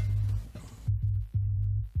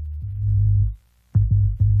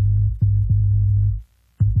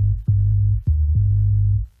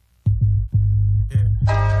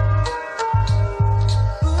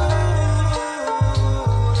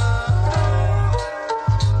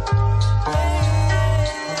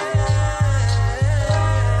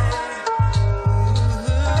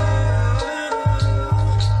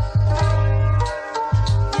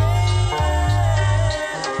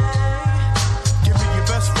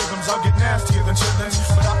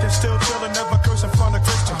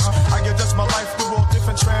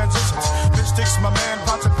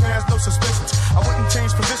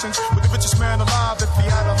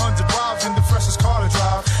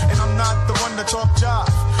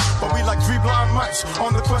 On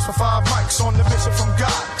the quest for 5 mics, on the mission from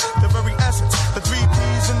God. The very essence, the 3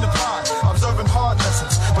 P's in the pod. Observing hard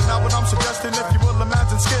lessons. But now what I'm suggesting, if you will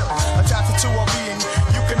imagine skill attached to our being,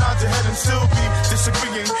 you can nod your head and still be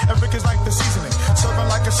disagreeing. Eric is like the seasoning, serving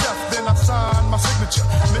like a chef. Then I sign my signature.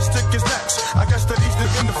 Mystic is next. I guess that he's the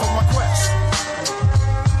end for my quest.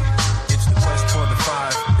 It's the quest for the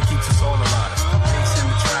 5 that keeps us all alive. Bass in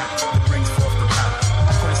the track that brings forth the rap.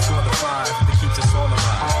 Quest for the 5 that keeps us all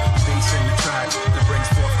alive. Bass in the track that brings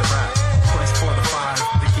forth the rap. Quest for the 5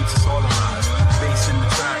 that keeps us all alive. Bass in the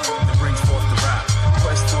track that brings forth the rap.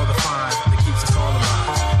 Quest for the 5 that keeps us all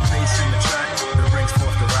alive. Bass in the track that brings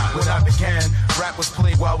forth the rap. When I began, rap was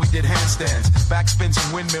played while we did handstands. Backspins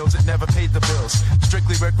and windmills, it never paid the bills.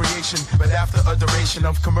 Strictly recreation, but after a duration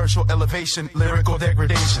of commercial elevation, lyrical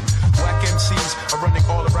degradation. Whack MCs are running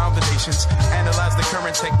all around the nations. Analyze the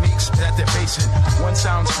current techniques that they're facing. One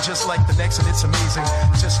sounds just like the next and it's amazing.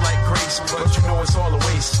 Just like grace, but you know it's all a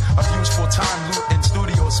waste of useful time, loot, and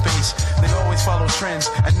studio space. They always follow trends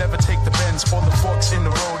and never take the bends or the forks in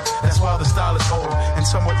the road. That's why the style is old and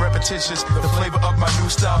somewhat repetitious. The flavor of my new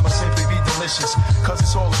style must simply be delicious, cause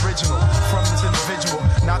it's all original from this individual,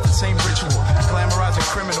 not the same ritual. Glamorizing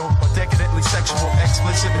criminal or decadently sexual,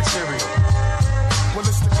 explicit material. Well,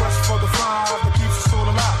 it's the quest for the 5 that keeps us all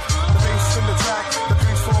alive. The bass in the track that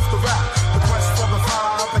brings forth the rap. The quest for the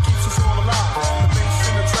 5 that keeps us all alive. The bass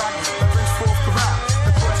in the track that brings forth the rap.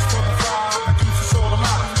 The quest for the 5 that keeps us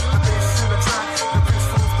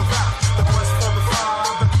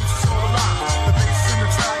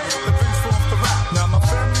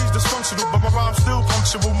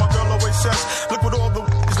sexual. My girl always says, look what all the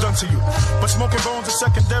is done to you. But smoking bones are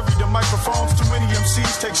secondary to microphones. Too many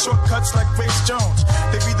MCs take shortcuts like Grace Jones.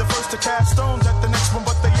 They be the first to cast stones at the next one,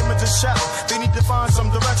 but their image is shallow. They need to find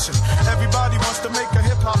some direction. Everybody wants to make a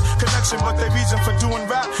hip-hop connection, but their reason for doing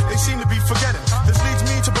rap, they seem to be forgetting. This leads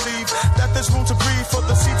me to believe that there's room to breathe for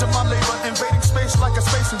the seeds of my labor, invading space like a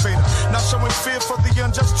space invader. Not showing fear for the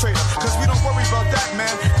unjust trader, cause we don't worry about that,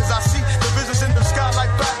 man. Cause I see the visions in the sky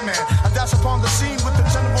like Batman. I dash upon the scene with the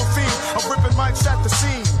general theme of ripping mics at the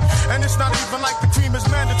scene. And it's not even like the cream is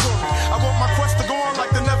mandatory. I want my quest to go on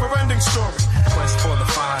like the never-ending story. Quest for the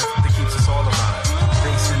 5 that keeps us all alive.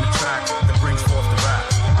 Bass in the track that brings forth the rap.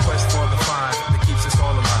 Quest for the 5 that keeps us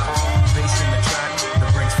all alive. Bass in the track that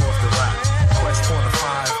brings forth the rap. Quest for the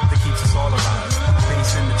 5 that keeps us all alive.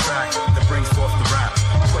 Bass in the track that brings forth the rap.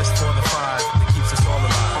 Quest for the 5 that keeps us all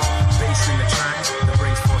alive. Bass in the track that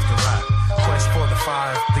brings forth the rap. Quest for the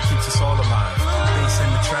 5 that keeps us all alive. Bass in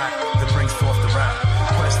the track that brings forth the rap.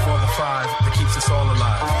 Quest for the 5 that keeps us all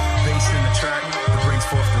alive. Bass in the track that brings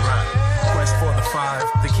forth the rap. Quest for the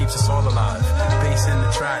 5 that keeps us all alive. Bass in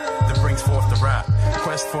the track that brings forth the rap.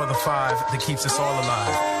 Quest for the 5 that keeps us all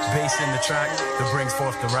alive. Bass in the track that brings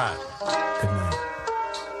forth the rap. Good night.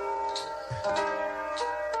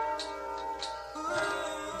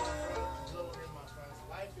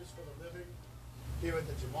 Life is for the living. Here at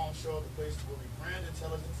the Jamal Show, the place where we brand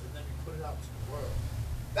intelligence and then we put it out to the world.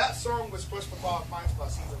 That song was Push for 5 Mics by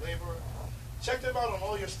Caesar Laborer. Check them out on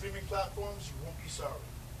all your streaming platforms. You won't be sorry.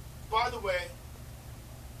 By the way,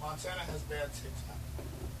 Montana has banned TikTok.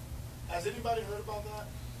 Has anybody heard about that?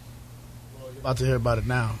 Well, you're about to hear about it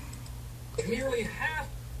now. Nearly half.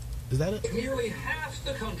 Is that it? Nearly half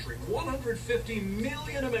the country, 150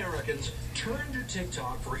 million Americans, turn to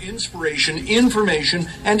TikTok for inspiration, information,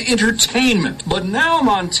 and entertainment. But now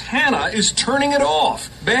Montana is turning it off,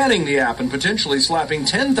 banning the app and potentially slapping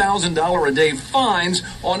 $10,000 a day fines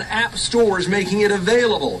on app stores making it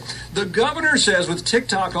available. The governor says with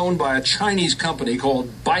TikTok owned by a Chinese company called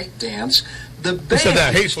ByteDance, the ban said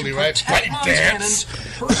that is hatefully, to right? protect Montanans'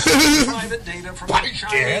 personal private data from the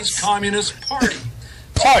Chinese Communist Party.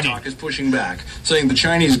 TikTok is pushing back, saying the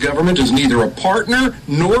Chinese government is neither a partner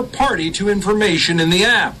nor party to information in the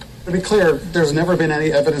app. To be clear, there's never been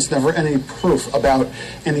any evidence, never any proof about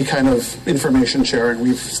any kind of information sharing.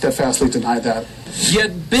 We've steadfastly denied that.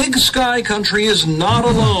 Yet Big Sky Country is not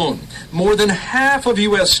alone. More than half of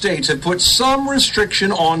U.S. states have put some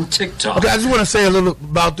restriction on TikTok. Okay, I just want to say a little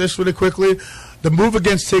about this really quickly. The move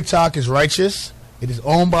against TikTok is righteous. It is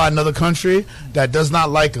owned by another country that does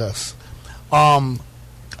not like us.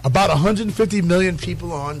 About 150 million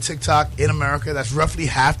people on TikTok in America. That's roughly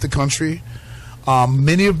half the country.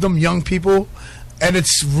 Many of them young people. And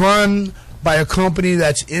it's run by a company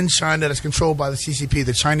that's in China that's controlled by the CCP,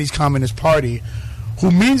 the Chinese Communist Party, who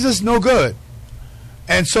means us no good.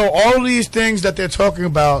 And so all these things that they're talking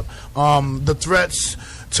about, the threats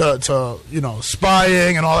to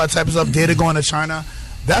spying and all that type of stuff, data going to China,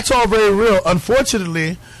 that's all very real.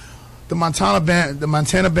 Unfortunately, the Montana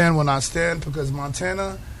ban will not stand because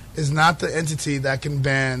Montana is not the entity that can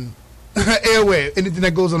ban anything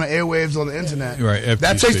that goes on the airwaves or the internet. Right, FTC.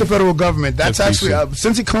 That takes the federal government. That's FTC. actually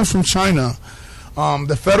since it comes from China,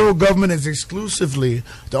 the federal government is exclusively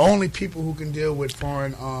the only people who can deal with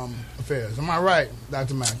foreign affairs. Am I right,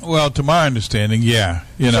 Dr. Mack? Well, to my understanding, yeah.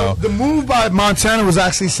 So the move by Montana was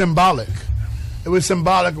actually symbolic. It was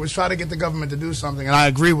symbolic. It was trying to get the government to do something, and I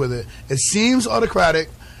agree with it. It seems autocratic.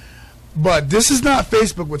 But this is not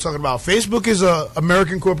Facebook we're talking about. Facebook is an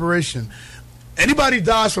American corporation. Anybody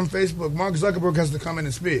dies from Facebook, Mark Zuckerberg has to come in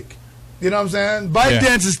and speak. You know what I'm saying?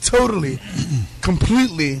 ByteDance is totally,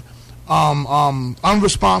 completely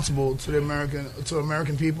unresponsible to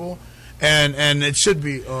American people, and it should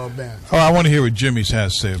be banned. Oh, I want to hear what Jimmy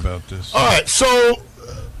has to say about this. All right, so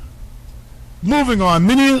moving on.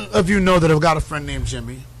 Many of you know that I've got a friend named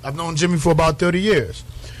Jimmy. I've known Jimmy for about 30 years.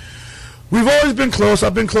 We've always been close.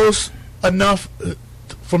 I've been close enough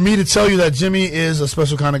for me to tell you that Jimmy is a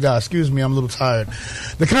special kind of guy. Excuse me, I'm a little tired.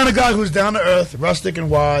 The kind of guy who's down to earth, rustic and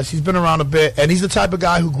wise. He's been around a bit, and he's the type of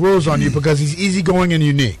guy who grows on you because he's easygoing and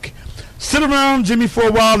unique. Sit around Jimmy for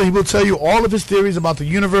a while, and he will tell you all of his theories about the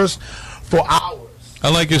universe for hours.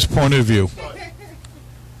 I like his point of view.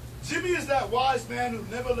 Jimmy is that wise man who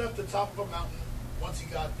never left the top of a mountain once he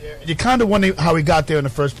got there. And you kind of wonder how he got there in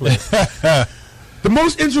the first place. The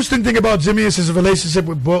most interesting thing about Jimmy is his relationship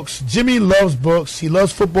with books. Jimmy loves books. He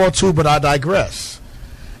loves football too, but I digress.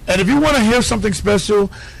 And if you want to hear something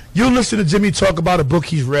special, you'll listen to Jimmy talk about a book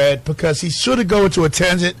he's read because he's sure to go into a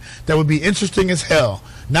tangent that would be interesting as hell.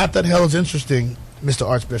 Not that hell is interesting, Mr.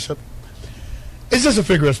 Archbishop. It's just a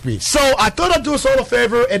figure of speech. So I thought I'd do us all a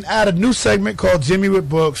favor and add a new segment called Jimmy with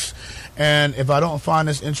Books. And if I don't find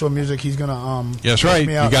this intro music, he's gonna That's right.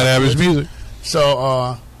 me You out got to have his music.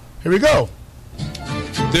 So here we go.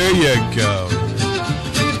 There you go.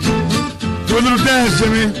 Do a little dance,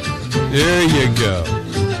 Jimmy. There you go.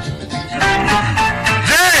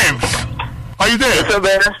 James, are you there? What's up,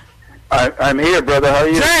 man? I'm here, brother. How are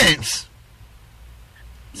you? James.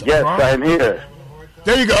 Yes, I'm here.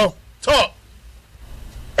 There you go. Talk.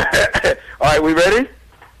 All right, we ready?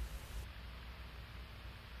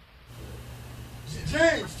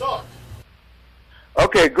 James, talk.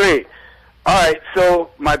 Okay, great. All right, so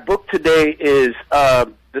my book today is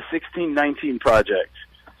the 1619 Project.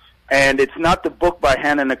 And it's not the book by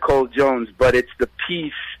Hannah Nicole Jones, but it's the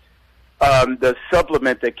piece, the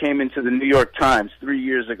supplement that came into the New York Times 3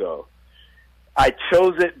 years ago. I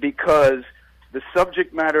chose it because the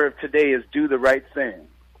subject matter of today is do the right thing.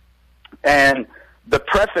 And the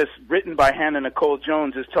preface written by Hannah Nicole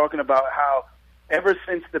Jones is talking about how ever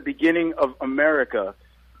since the beginning of America,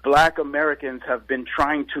 black Americans have been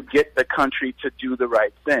trying to get the country to do the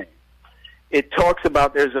right thing. It talks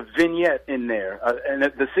about, there's a vignette in there, and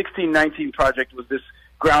the 1619 Project was this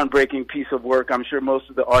groundbreaking piece of work. I'm sure most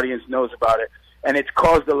of the audience knows about it, and it's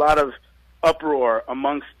caused a lot of uproar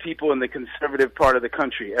amongst people in the conservative part of the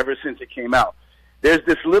country ever since it came out. There's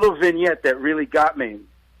this little vignette that really got me.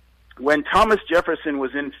 When Thomas Jefferson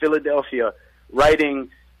was in Philadelphia writing,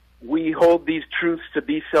 "We hold these truths to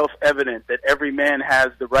be self-evident, that every man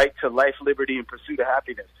has the right to life, liberty, and pursuit of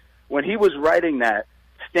happiness." When he was writing that,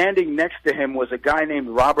 standing next to him was a guy named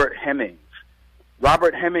Robert Hemings.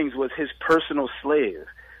 Robert Hemings was his personal slave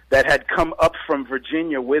that had come up from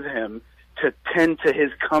Virginia with him to tend to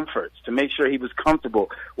his comforts, to make sure he was comfortable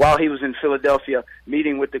while he was in Philadelphia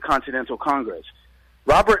meeting with the Continental Congress.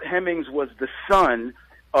 Robert Hemings was the son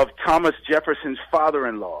of Thomas Jefferson's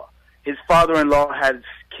father-in-law. His father-in-law had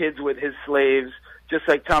kids with his slaves, just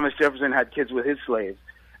like Thomas Jefferson had kids with his slaves.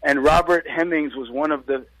 And Robert Hemings was one of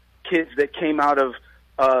the kids that came out of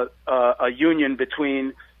a union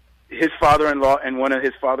between his father-in-law and one of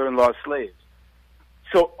his father-in-law's slaves.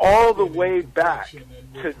 So all the way back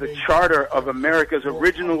to the charter of America's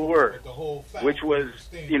original word, which was,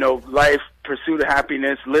 life, pursuit of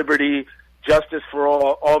happiness, liberty, justice for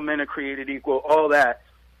all men are created equal, all that,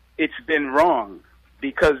 it's been wrong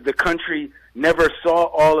because the country never saw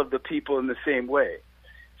all of the people in the same way.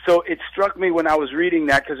 So it struck me when I was reading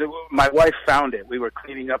that because my wife found it. We were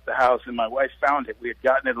cleaning up the house and my wife found it. We had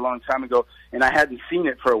gotten it a long time ago and I hadn't seen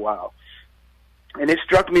it for a while. And it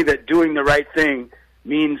struck me that doing the right thing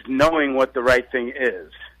means knowing what the right thing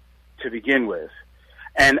is to begin with.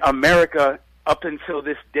 And America, up until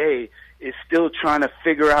this day, is still trying to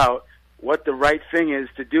figure out what the right thing is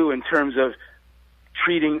to do in terms of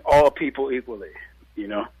treating all people equally,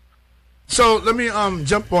 So let me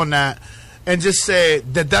jump on that and just say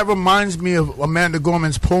that reminds me of Amanda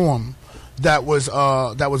Gorman's poem that was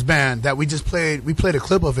banned, that we played. We played a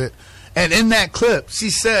clip of it, and in that clip, she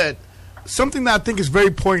said something that I think is very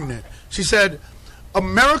poignant. She said,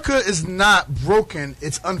 "America is not broken;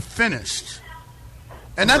 it's unfinished,"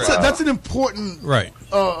 and that's an important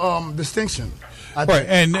distinction. Right,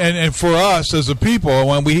 and for us as a people,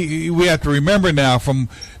 when we have to remember now, from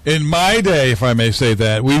in my day, if I may say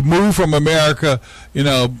that, we moved from America,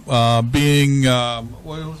 being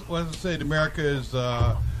what does it say? America is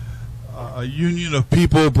a union of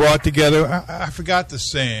people brought together. I forgot the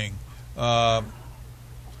saying. But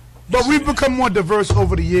we've become more diverse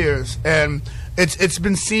over the years, and it's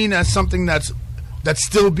been seen as something that's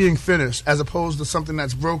still being finished, as opposed to something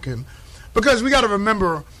that's broken, because we got to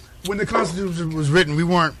remember, when the Constitution was written, we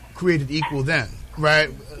weren't created equal then,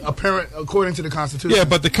 right? According to the Constitution. Yeah,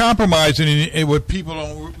 but the compromise and what people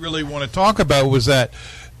don't really want to talk about was that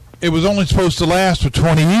it was only supposed to last for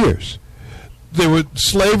 20 years.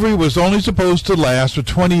 Slavery was only supposed to last for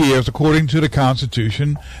 20 years according to the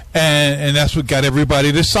Constitution, and that's what got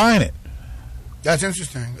everybody to sign it. That's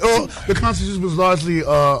interesting. Oh, the Constitution was largely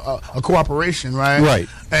a cooperation, right? Right.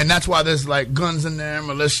 And that's why there's like guns in there,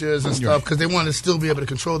 militias and stuff, because they wanted to still be able to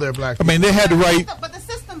control their black people. I mean, they had the right. But the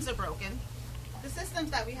systems are broken. The systems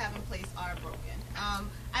that we have in place are broken.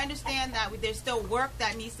 I understand that there's still work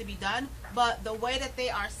that needs to be done, but the way that they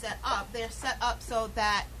are set up, they're set up so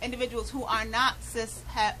that individuals who are not cis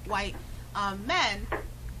het white men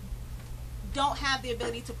don't have the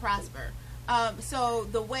ability to prosper. So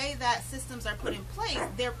the way that systems are put in place,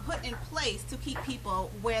 they're put in place to keep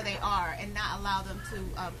people where they are and not allow them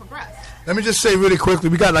to progress. Let me just say really quickly,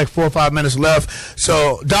 we got like 4 or 5 minutes left.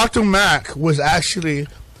 So Dr. Mack was actually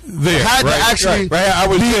there. had Right, to actually right. I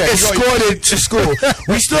was be there. escorted to school.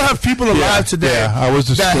 We still have people alive today I was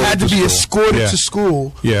that had to be school. escorted to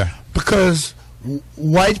school Yeah. because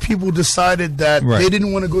white people decided that Right. they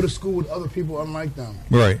didn't want to go to school with other people unlike them.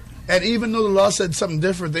 Right. And even though the law said something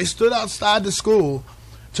different, they stood outside the school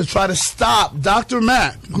to try to stop Dr.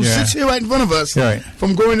 Mack, who Yeah. sits here right in front of us, Right.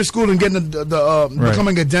 from going to school and getting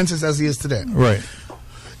becoming a dentist as he is today. Right.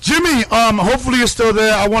 Jimmy, hopefully you're still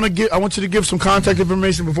there. I want you to give some contact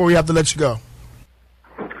information before we have to let you go.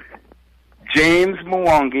 James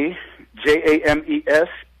Mwangi,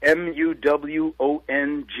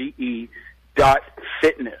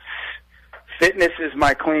 JamesMuwonge.fitness. Fitness is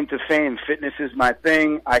my claim to fame. Fitness is my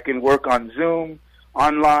thing. I can work on Zoom,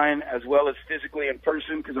 online, as well as physically in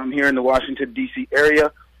person because I'm here in the Washington, D.C.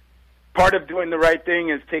 area. Part of doing the right thing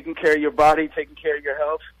is taking care of your body, taking care of your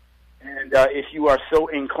health. And if you are so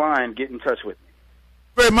inclined, get in touch with me.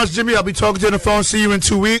 Very much, Jimmy. I'll be talking to you on the phone. See you in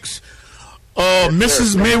 2 weeks.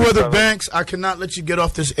 Mrs. Mayweather Banks, I cannot let you get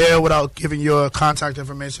off this air without giving your contact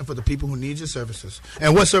information for the people who need your services.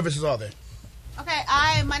 And what services are they? Okay,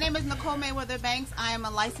 my name is Nicole Mayweather Banks. I am a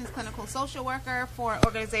licensed clinical social worker for an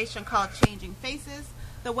organization called Changing Faces.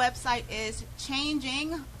 The website is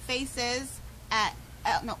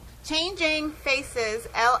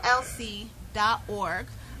changingfacesllc.org.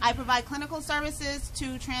 I provide clinical services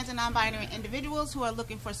to trans and non-binary individuals who are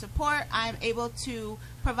looking for support. I'm able to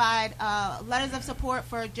provide letters of support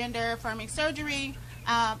for gender-affirming surgery.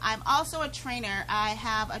 I'm also a trainer. I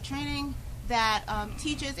have a training that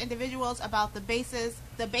teaches individuals about the basics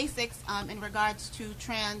in regards to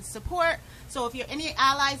trans support. So if you're any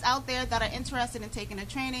allies out there that are interested in taking a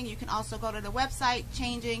training, you can also go to the website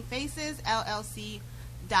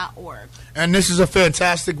changingfacesllc.org. And this is a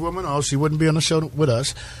fantastic woman, or she wouldn't be on the show with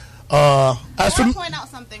us. I want to point out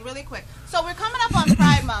something really quick. So we're coming up on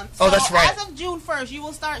Pride Month. So that's right. As of June 1st, you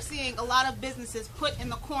will start seeing a lot of businesses put in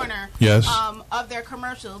the corner of their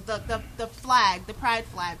commercials, the flag, the Pride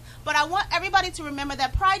flag. But I want everybody to remember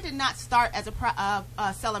that Pride did not start as a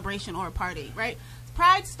celebration or a party, right?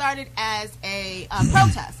 Pride started as a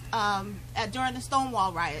protest during the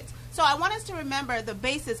Stonewall riots. So I want us to remember the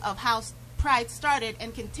basis of how Pride started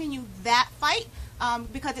and continue that fight.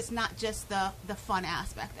 Because it's not just the fun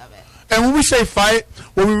aspect of it. And when we say fight,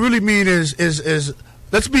 what we really mean is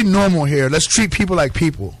let's be normal here. Let's treat people like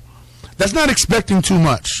people. That's not expecting too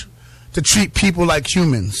much to treat people like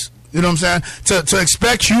humans. You know what I'm saying? To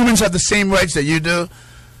expect humans have the same rights that you do.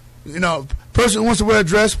 You know, person wants to wear a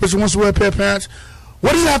dress, person wants to wear a pair of pants.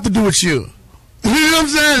 What does it have to do with you? You know what I'm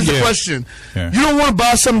saying? It's the question. Yeah. You don't want to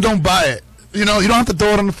buy something, don't buy it. You know, you don't have to throw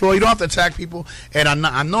it on the floor. You don't have to attack people. And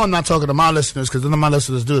I know I'm not talking to my listeners because none of my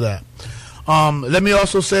listeners do that. Let me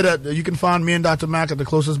also say that you can find me and Dr. Mack at the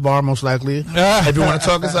closest bar, most likely. If you want to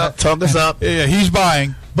talk us up, talk us up. Yeah, he's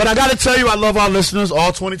buying. But I got to tell you, I love our listeners,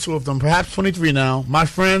 all 22 of them, perhaps 23 now. My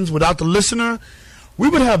friends, without the listener, we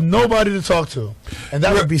would have nobody to talk to. And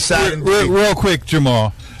that would be sad. Real quick,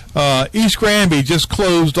 Jamal. East Granby just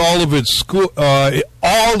closed all of its schools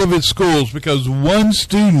because one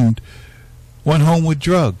student went home with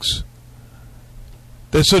drugs.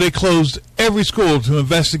 So they closed every school to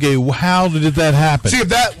investigate how did that happen. See, if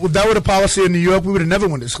that were the policy in New York, we would have never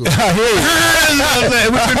went to school. I hear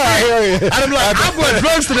you. I'm like, I brought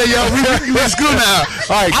drugs today, yo. We in school now.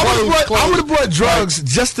 All right, I would have brought drugs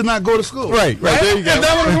just to not go to school. Right. There you go. Is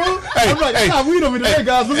that what it was? I'm like, I got weed over there,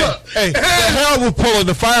 guys. What's up? Hey, the hell will pull in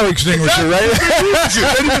the fire extinguisher, right? They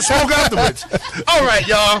need to smoke afterwards. All right,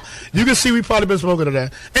 y'all. You can see we probably been smoking to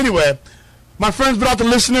that. Anyway. My friends, without the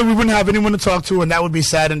listener, we wouldn't have anyone to talk to, and that would be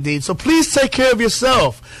sad indeed. So please take care of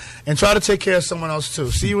yourself and try to take care of someone else,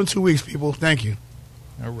 too. See you in 2 weeks, people. Thank you.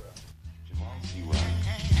 All right.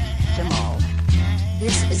 Jamal.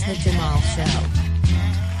 This is the Jamal Show.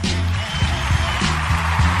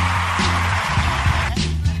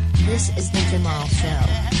 This is the Jamal Show.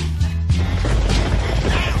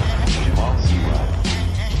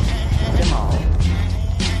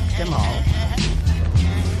 Jamal.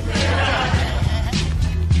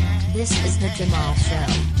 This is the Jamal Show.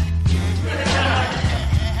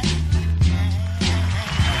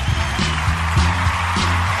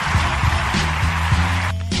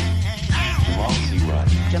 Jamal C. Wright.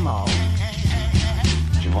 Jamal.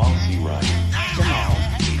 Jamal C. Wright. Jamal.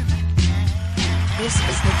 This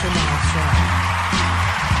is the Jamal Show.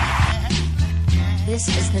 This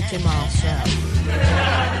is the Jamal Show.